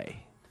get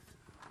away."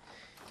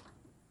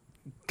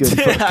 Good.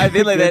 I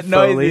feel like that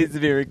noise Foley. needs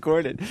to be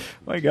recorded.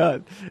 My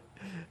God.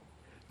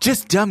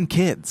 Just dumb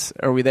kids.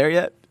 Are we there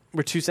yet?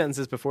 We're 2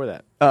 sentences before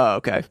that. Oh,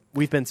 okay.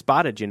 We've been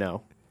spotted, you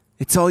know.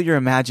 It's all your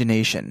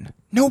imagination.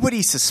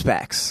 Nobody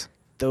suspects.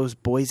 Those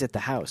boys at the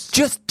house.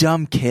 Just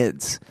dumb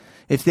kids.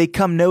 If they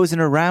come nosing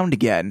around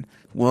again,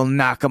 we'll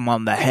knock them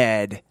on the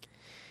head.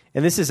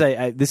 And this is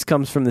this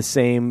comes from the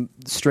same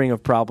string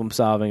of problem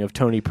solving of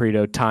Tony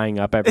Prito tying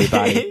up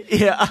everybody.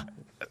 Yeah.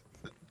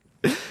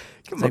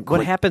 Like,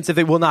 what happens if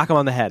they will knock him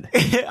on the head?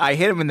 I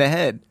hit him in the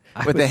head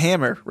with a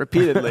hammer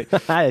repeatedly.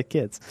 I had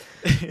kids.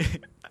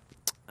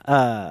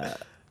 I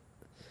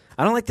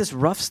don't like this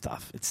rough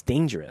stuff. It's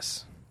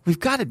dangerous. We've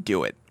got to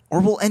do it, or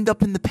we'll end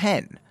up in the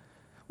pen.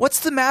 What's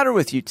the matter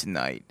with you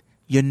tonight?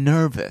 You're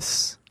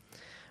nervous.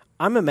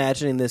 I'm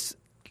imagining this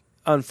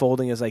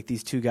unfolding as like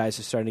these two guys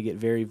are starting to get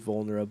very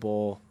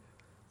vulnerable,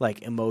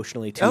 like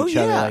emotionally to each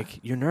other. Like,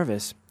 "You're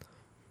nervous."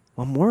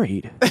 "Well, I'm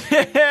worried.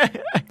 I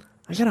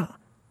got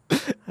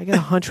a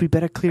hunch we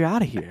better clear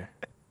out of here.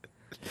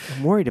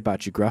 I'm worried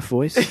about you, gruff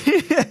voice."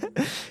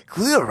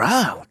 "Clear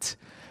out,"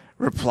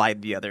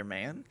 replied the other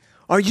man.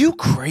 "Are you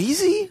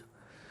crazy?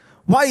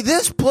 Why,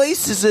 this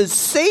place is as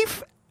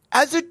safe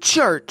as a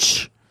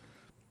church."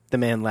 The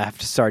man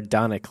laughed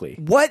sardonically.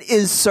 What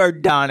is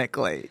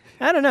sardonically?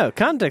 I don't know.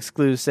 Context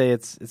clues say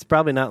it's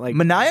probably not like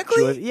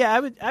maniacally.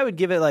 Yeah, I would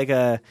give it like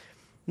a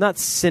not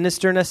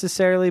sinister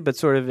necessarily, but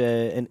sort of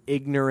an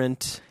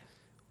ignorant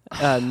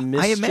mischief.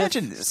 I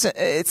imagine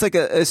it's like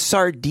a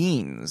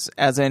sardines,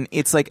 as in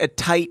it's like a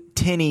tight,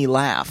 tinny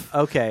laugh.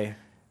 Okay.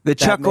 The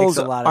chuckles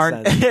makes a lot of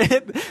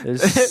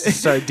aren't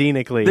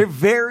sardinically. They're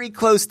very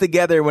close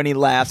together when he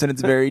laughs, and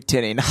it's very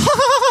tinny.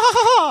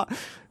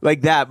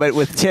 Like that, but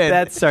with tin.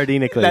 That's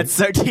sardinically. That's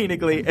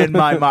sardinically in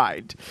my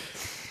mind.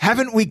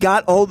 Haven't we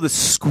got all the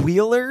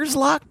squealers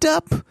locked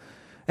up?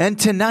 And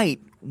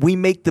tonight, we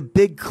make the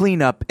big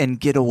cleanup and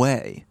get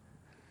away.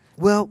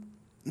 Well,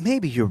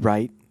 maybe you're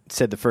right,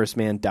 said the first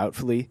man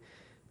doubtfully.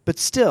 But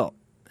still,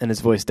 and his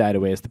voice died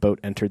away as the boat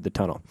entered the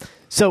tunnel.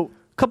 So,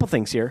 a couple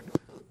things here.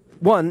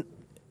 One,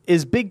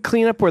 is big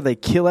cleanup where they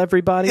kill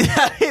everybody?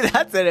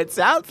 That's what it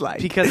sounds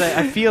like. Because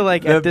I feel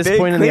like at this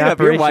point in the cleanup,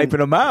 operation, you're wiping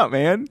them out,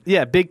 man.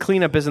 Yeah, big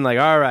cleanup isn't like,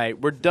 all right,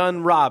 we're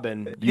done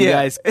robbing. You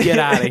guys get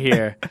out of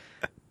here.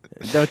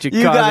 Don't you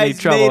cause any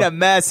trouble. You guys made a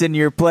mess in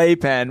your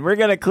playpen. We're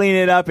going to clean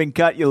it up and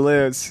cut you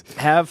loose.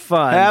 Have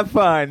fun. Have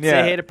fun, yeah.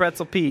 Say hey to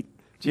Pretzel Pete.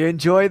 Did you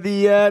enjoy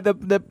the I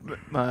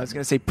was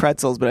going to say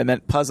pretzels, but I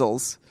meant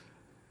puzzles.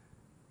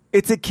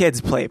 It's a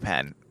kid's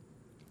playpen.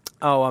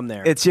 Oh, I'm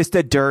there. It's just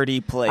a dirty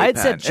playpen. I'd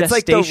said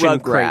gestation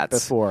like crate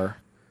before.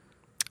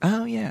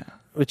 Oh, yeah.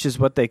 Which is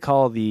what they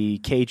call the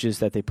cages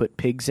that they put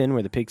pigs in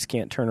where the pigs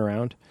can't turn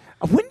around.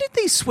 When did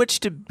they switch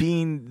to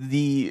being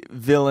the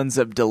villains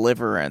of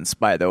Deliverance,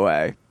 by the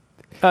way?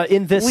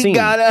 In this scene. We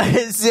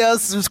gotta sell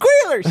some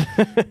squealers.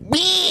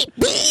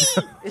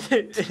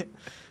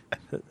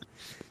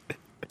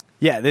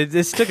 Yeah,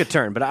 this took a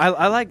turn, but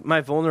I like my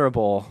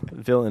vulnerable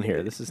villain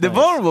here. This is the nice.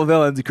 Vulnerable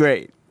villain's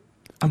great.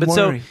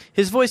 So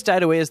his voice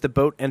died away as the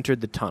boat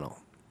entered the tunnel.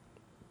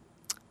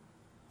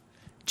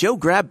 Joe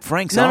grabbed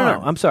Frank's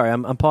arm. No. I'm sorry.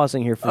 I'm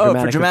pausing here for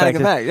dramatic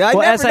effect.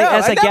 As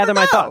I gather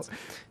my thoughts.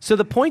 So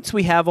the points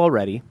we have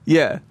already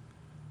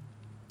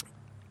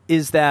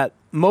is that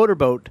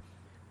motorboat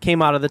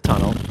came out of the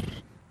tunnel,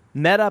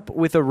 met up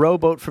with a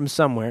rowboat from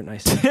somewhere.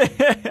 Nice.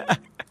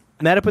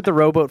 Met up with the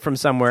rowboat from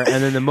somewhere,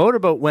 and then the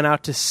motorboat went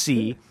out to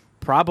sea,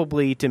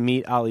 probably to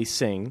meet Ali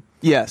Singh.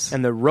 Yes.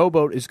 And the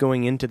rowboat is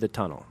going into the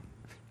tunnel.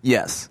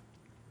 Yes.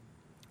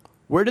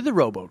 Where did the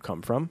rowboat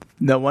come from?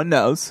 No one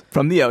knows.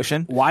 From the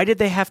ocean. Why did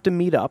they have to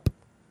meet up?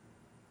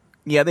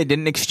 Yeah, they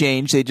didn't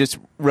exchange. They just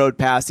rode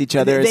past each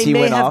other as he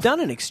went off. They may have done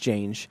an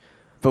exchange.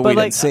 But we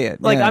didn't see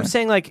it. Like, I'm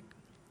saying, like,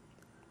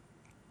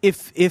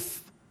 if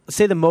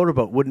say the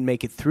motorboat wouldn't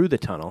make it through the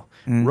tunnel,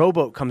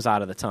 rowboat comes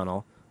out of the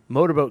tunnel,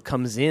 motorboat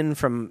comes in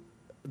from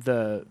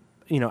the,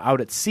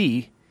 out at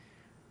sea,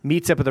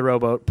 meets up with the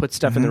rowboat, puts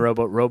stuff in the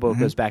rowboat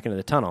goes back into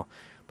the tunnel.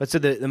 But so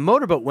the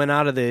motorboat went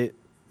out of the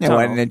tunnel.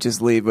 Why didn't it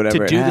just leave whatever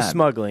to it do had? the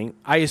smuggling?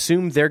 I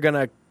assume they're going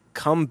to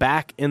come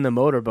back in the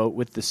motorboat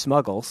with the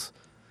smuggles.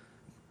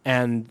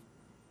 And,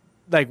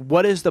 like,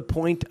 what is the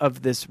point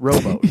of this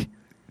rowboat?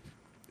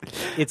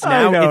 It's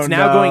now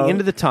going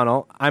into the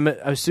tunnel. I'm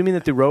assuming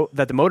that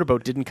the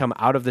motorboat didn't come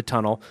out of the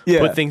tunnel,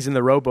 put things in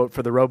the rowboat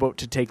for the rowboat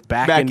to take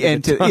back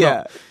into the tunnel.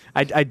 Yeah.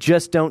 I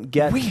just don't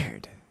get...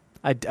 Weird.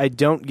 I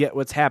don't get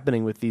what's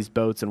happening with these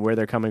boats and where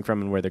they're coming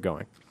from and where they're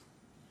going.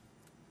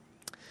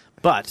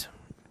 But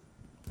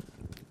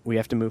we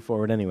have to move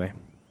forward anyway.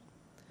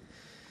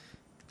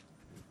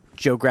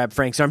 Joe grabbed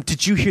Frank's arm.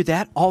 Did you hear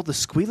that? All the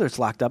squealers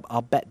locked up.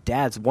 I'll bet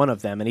Dad's one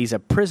of them, and he's a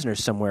prisoner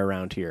somewhere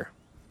around here.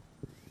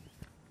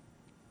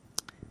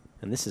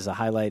 And this is a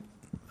hideout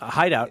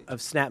of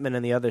Snapman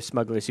and the other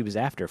smugglers he was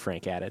after,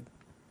 Frank added.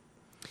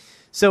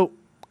 So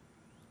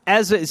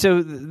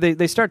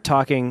they start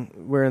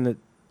talking.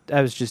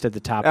 I was just at the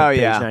top of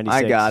page 96.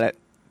 I got it.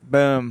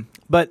 Boom.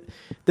 But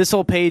this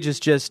whole page is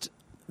just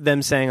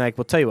them saying, like,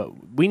 well, tell you what,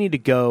 we need to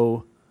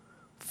go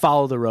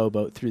follow the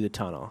rowboat through the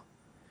tunnel.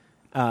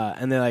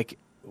 And they're like,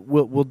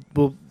 we'll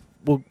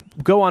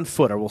go on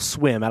foot or we'll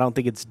swim. I don't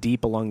think it's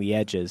deep along the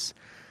edges.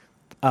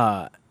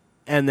 And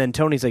then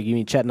Tony's like, you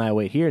mean Chet and I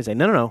wait here? He's like,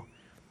 no.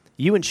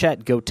 You and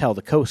Chet go tell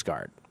the Coast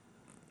Guard.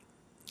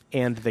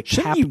 And the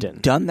captain. Shouldn't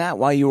you done that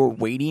while you were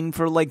waiting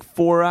for like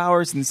 4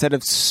 hours instead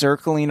of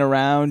circling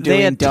around doing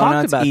they had donuts,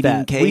 talked about eating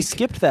that. cake? We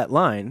skipped that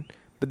line,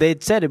 but they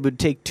had said it would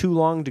take too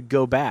long to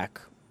go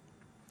back.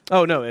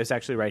 Oh, no, it's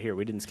actually right here.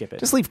 We didn't skip it.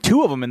 Just leave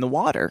two of them in the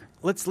water.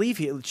 Let's leave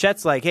here.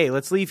 Chet's like, hey,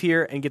 let's leave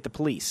here and get the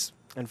police.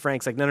 And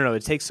Frank's like, no,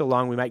 it takes so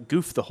long, we might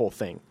goof the whole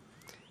thing.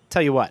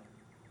 Tell you what,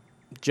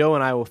 Joe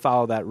and I will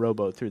follow that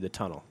rowboat through the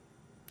tunnel.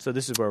 So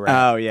this is where we're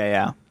at. Oh,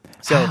 yeah.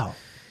 So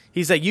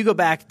he's like, you go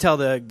back, tell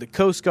the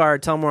Coast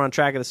Guard, tell them we're on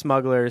track of the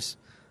smugglers,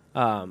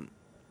 and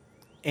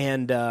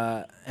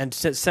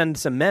send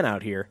some men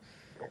out here.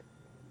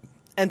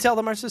 And tell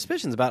them our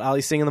suspicions about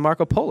Ali Singh and the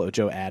Marco Polo,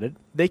 Joe added.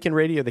 They can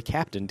radio the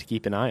captain to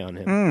keep an eye on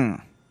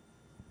him.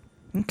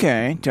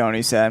 Okay,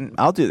 Tony said.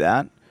 I'll do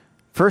that.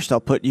 First, I'll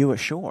put you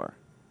ashore.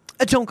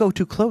 Don't go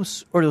too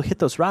close, or you'll hit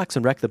those rocks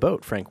and wreck the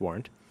boat, Frank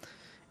warned.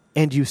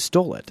 And you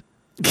stole it.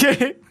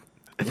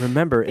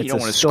 Remember, it's you don't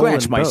a want to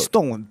stolen scratch my boat.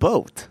 stolen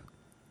boat.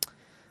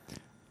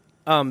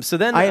 So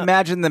then I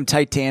imagine them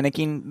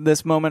Titanicing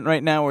this moment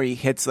right now where he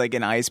hits like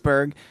an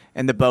iceberg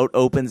and the boat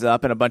opens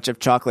up and a bunch of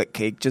chocolate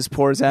cake just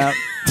pours out.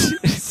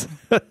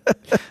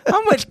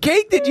 How much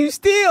cake did you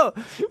steal?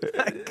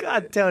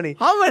 God, Tony.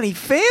 How many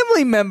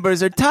family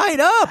members are tied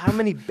up? How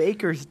many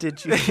bakers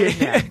did you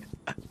kidnap?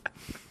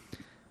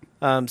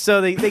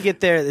 So they get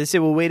there. They say,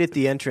 we'll wait at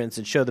the entrance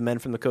and show the men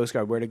from the Coast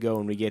Guard where to go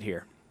when we get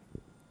here.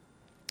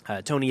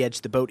 Tony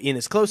edged the boat in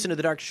as close into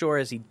the dark shore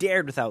as he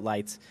dared without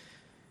lights.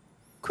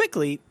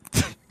 Quickly,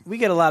 we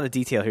get a lot of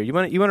detail here. You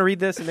want to read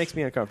this? It makes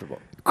me uncomfortable.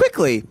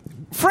 Quickly,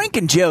 Frank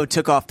and Joe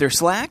took off their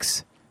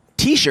slacks,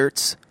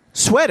 T-shirts,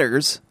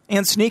 sweaters,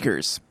 and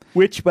sneakers.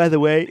 Which, by the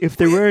way, if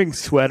they're wearing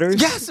sweaters...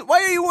 Yes,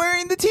 why are you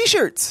wearing the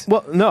T-shirts?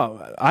 Well,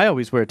 no, I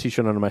always wear a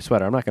T-shirt under my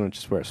sweater. I'm not going to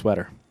just wear a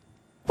sweater.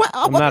 Well,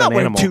 I'm not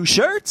wearing 2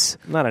 shirts.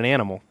 I'm not an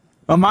animal.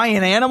 Am I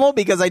an animal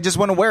because I just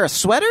want to wear a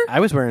sweater? I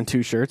was wearing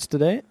 2 shirts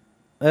today.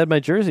 I had my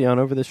jersey on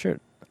over the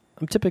shirt.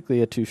 I'm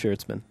typically a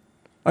 2-shirtsman.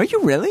 Are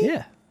you really?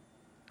 Yeah.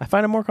 I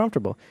find it more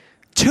comfortable.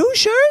 2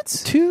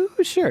 shirts? 2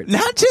 shirts.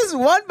 Not just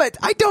one, but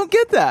I don't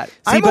get that.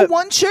 I'm a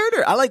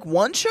one-shirter. I like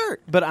one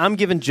shirt. But I'm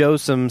giving Joe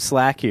some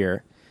slack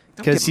here.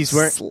 Because he's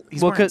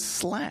wearing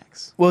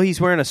slacks. Well, he's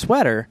wearing a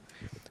sweater,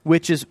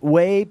 which is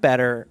way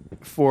better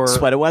for...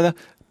 Sweater weather?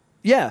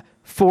 Yeah,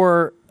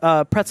 for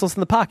pretzels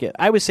in the pocket.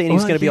 I was saying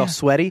he's going to be all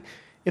sweaty.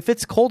 If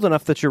it's cold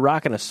enough that you're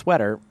rocking a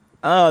sweater...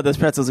 Oh, those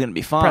pretzels are going to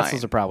be fine.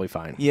 Pretzels are probably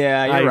fine.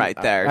 Yeah, you're right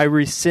there. I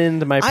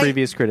rescind my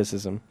previous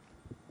criticism.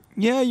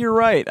 Yeah, you're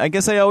right. I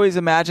guess I always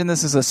imagined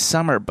this as a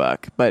summer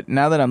book, but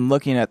now that I'm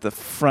looking at the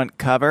front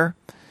cover,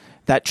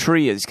 that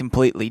tree is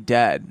completely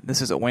dead.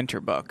 This is a winter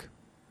book.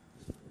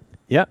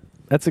 Yep,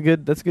 that's a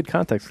good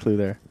context clue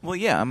there. Well,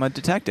 yeah, I'm a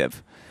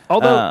detective.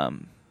 Although,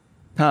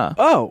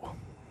 Oh,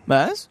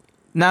 Buzz?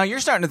 Now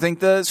you're starting to think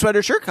the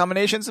sweater shirt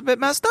combination's a bit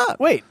messed up.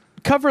 Wait,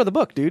 cover of the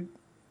book, dude.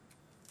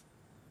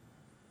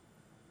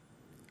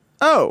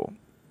 Oh,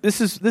 this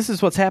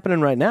is what's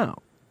happening right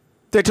now.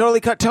 They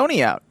totally cut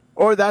Tony out.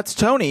 Or that's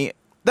Tony.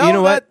 No, you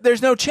know what?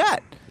 There's no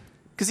Chet.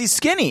 Because he's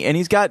skinny and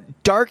he's got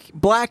dark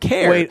black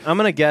hair. Wait, I'm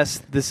going to guess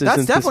this isn't...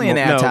 That's definitely an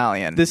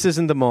Italian. No, this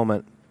isn't the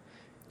moment.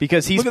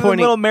 Because he's Look at pointing...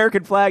 the little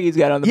American flag he's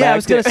got on the back. Yeah, I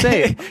was going to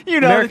say.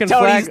 You know, American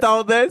Tony flag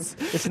stole this.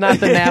 It's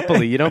not the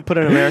Napoli. You don't put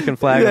an American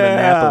flag on the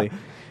Napoli.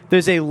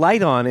 There's a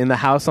light on in the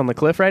house on the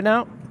cliff right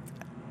now.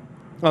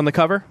 On the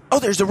cover. Oh,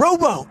 there's a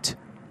rowboat.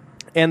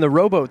 And the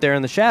rowboat there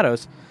in the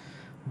shadows.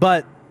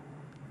 But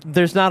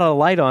there's not a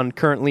light on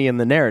currently in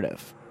the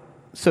narrative.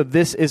 So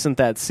this isn't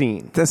that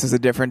scene. This is a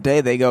different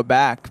day. They go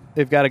back.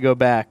 They've got to go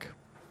back.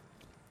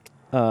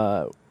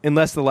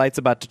 Unless the light's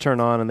about to turn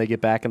on and they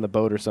get back in the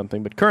boat or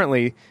something. But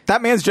currently...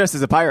 That man's dressed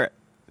as a pirate.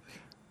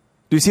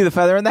 Do you see the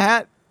feather in the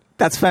hat?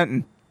 That's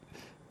Fenton.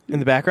 In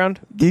the background?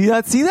 Do you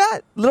not see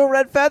that? Little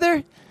red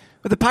feather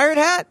with a pirate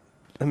hat?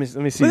 Let me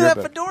see. Look at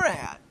that fedora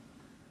hat.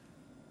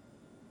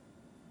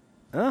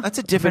 That's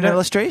a different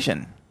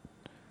illustration.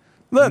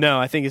 Look. No,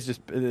 I think it's just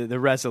the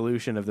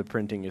resolution of the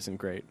printing isn't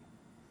great.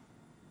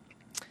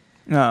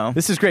 No.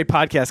 This is great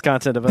podcast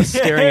content of us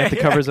staring at the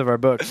covers of our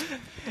books.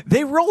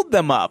 They rolled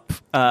them up.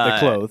 The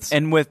clothes.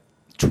 And with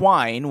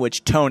twine,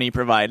 which Tony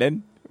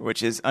provided,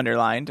 which is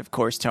underlined. Of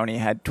course, Tony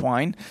had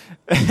twine.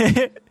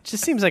 It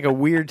just seems like a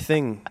weird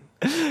thing.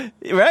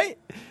 Right?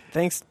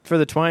 Thanks for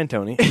the twine,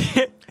 Tony.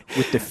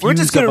 With the We're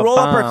just going to roll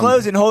up our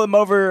clothes and hold them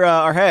over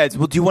our heads.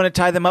 Well, do you want to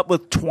tie them up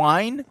with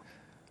twine?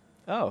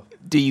 Oh,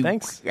 do you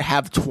thanks.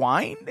 Have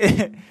twine?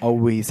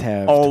 Always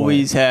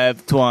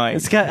have twine.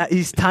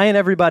 He's tying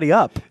everybody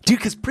up. Dude,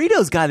 because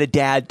Prito's got a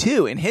dad,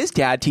 too, and his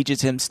dad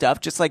teaches him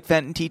stuff just like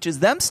Fenton teaches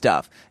them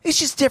stuff. It's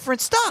just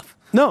different stuff.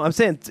 No, I'm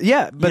saying,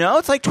 yeah. But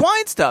it's like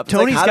twine stuff. It's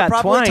Tony's like how got to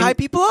properly twine. tie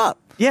people up.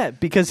 Yeah,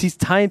 because he's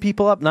tying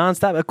people up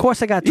nonstop. Of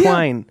course I got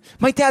twine. Yeah.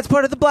 My dad's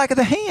part of the black of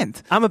the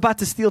hand. I'm about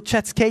to steal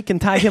Chet's cake and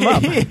tie him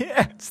up.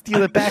 Yeah.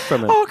 Steal it back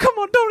from him. Oh, come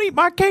on, don't eat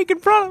my cake in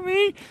front of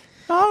me.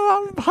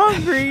 I'm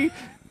hungry.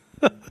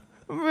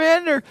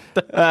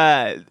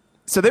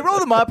 So they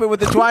rolled them up with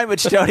the twine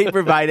which Tony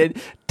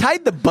provided,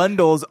 tied the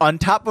bundles on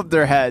top of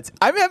their heads.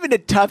 I'm having a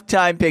tough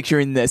time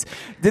picturing this.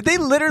 Did they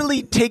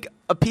literally take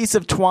a piece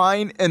of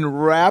twine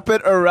and wrap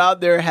it around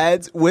their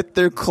heads with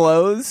their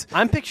clothes?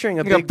 I'm picturing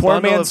a like big a poor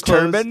bundle man's of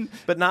clothes, turban,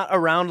 but not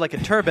around like a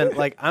turban.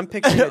 Like I'm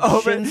picturing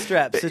a chin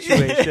strap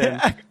situation.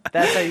 Yeah.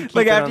 That's how you keep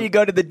like it after on. you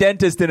go to the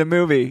dentist in a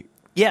movie.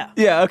 Yeah.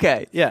 Yeah.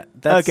 Okay. Yeah.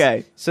 That's,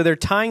 okay. So they're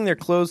tying their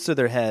clothes to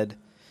their head.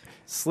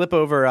 Slip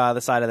over the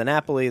side of the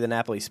Napoli. The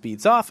Napoli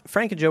speeds off.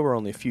 Frank and Joe were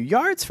only a few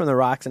yards from the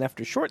rocks, and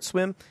after a short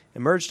swim,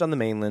 emerged on the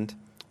mainland.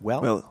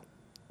 Well,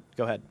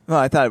 go ahead. Well,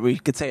 I thought we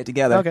could say it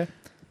together. Okay.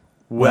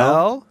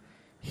 Well,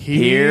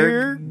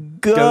 here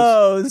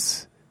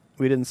goes.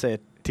 We didn't say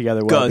it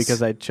together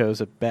because I chose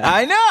a bad.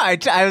 I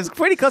know. I was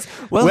pretty close.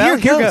 Well, here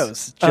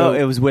goes. Joe,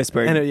 it was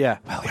whispered. And yeah.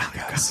 Well, here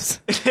goes.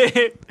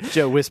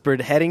 Joe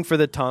whispered, heading for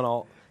the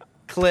tunnel.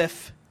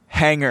 Cliff.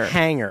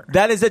 Hanger.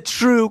 That is a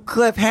true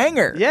cliff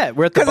hanger. Yeah,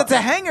 because it's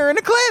a hanger in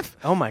a cliff.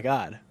 Oh my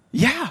God.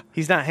 Yeah,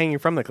 he's not hanging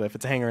from the cliff.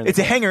 It's a hanger. It's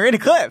a hanger in a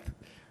cliff.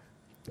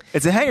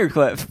 It's a hanger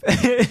cliff.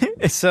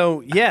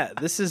 So yeah,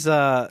 this is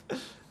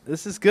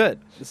good.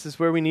 This is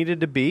where we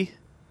needed to be.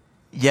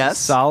 Yes,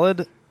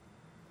 solid.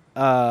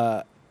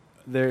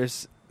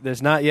 There's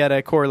there's not yet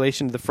a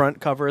correlation to the front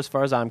cover as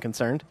far as I'm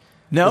concerned.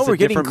 No, we're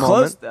getting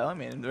close, though. I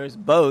mean, there's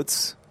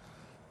boats.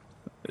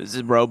 There's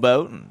a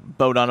rowboat and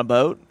boat on a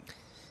boat.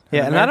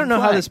 Yeah, and I don't know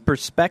how this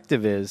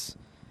perspective is,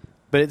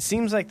 but it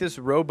seems like this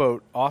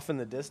rowboat off in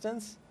the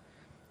distance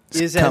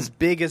is as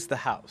big as the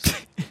house.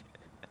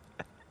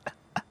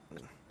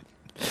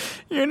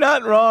 You're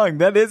not wrong.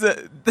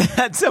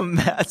 That's a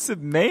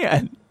massive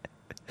man.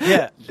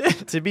 Yeah,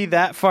 to be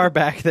that far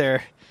back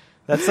there,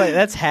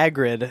 that's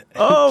Hagrid.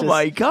 Oh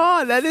my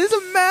God, that is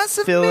a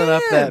massive filling man.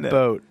 Up that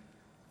boat.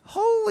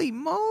 Holy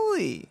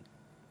moly!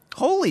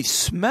 Holy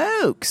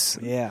smokes!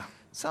 Yeah,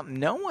 something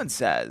no one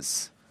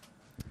says.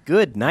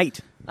 Good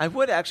night. I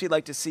would actually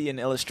like to see an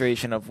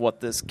illustration of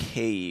what this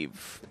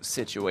cave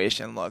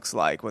situation looks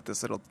like with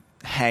this little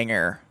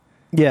hangar.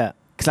 Yeah,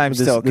 because I'm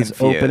still confused.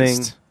 This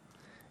opening.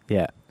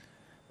 Yeah.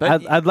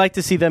 But I'd like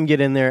to see them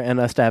get in there and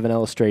us to have an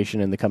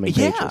illustration in the coming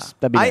pages.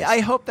 That'd be nice.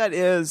 I hope that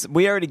is.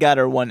 We already got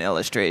our one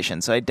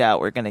illustration, so I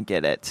doubt we're going to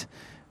get it,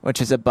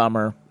 which is a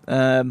bummer.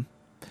 I'm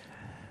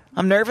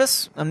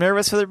nervous. I'm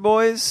nervous for the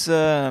boys.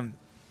 They're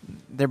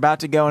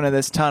about to go into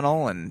this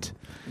tunnel, and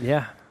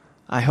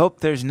I hope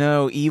there's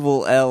no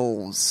evil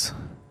elves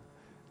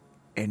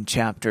in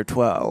Chapter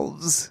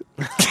 12s.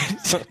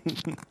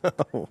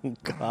 Oh,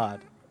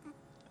 God.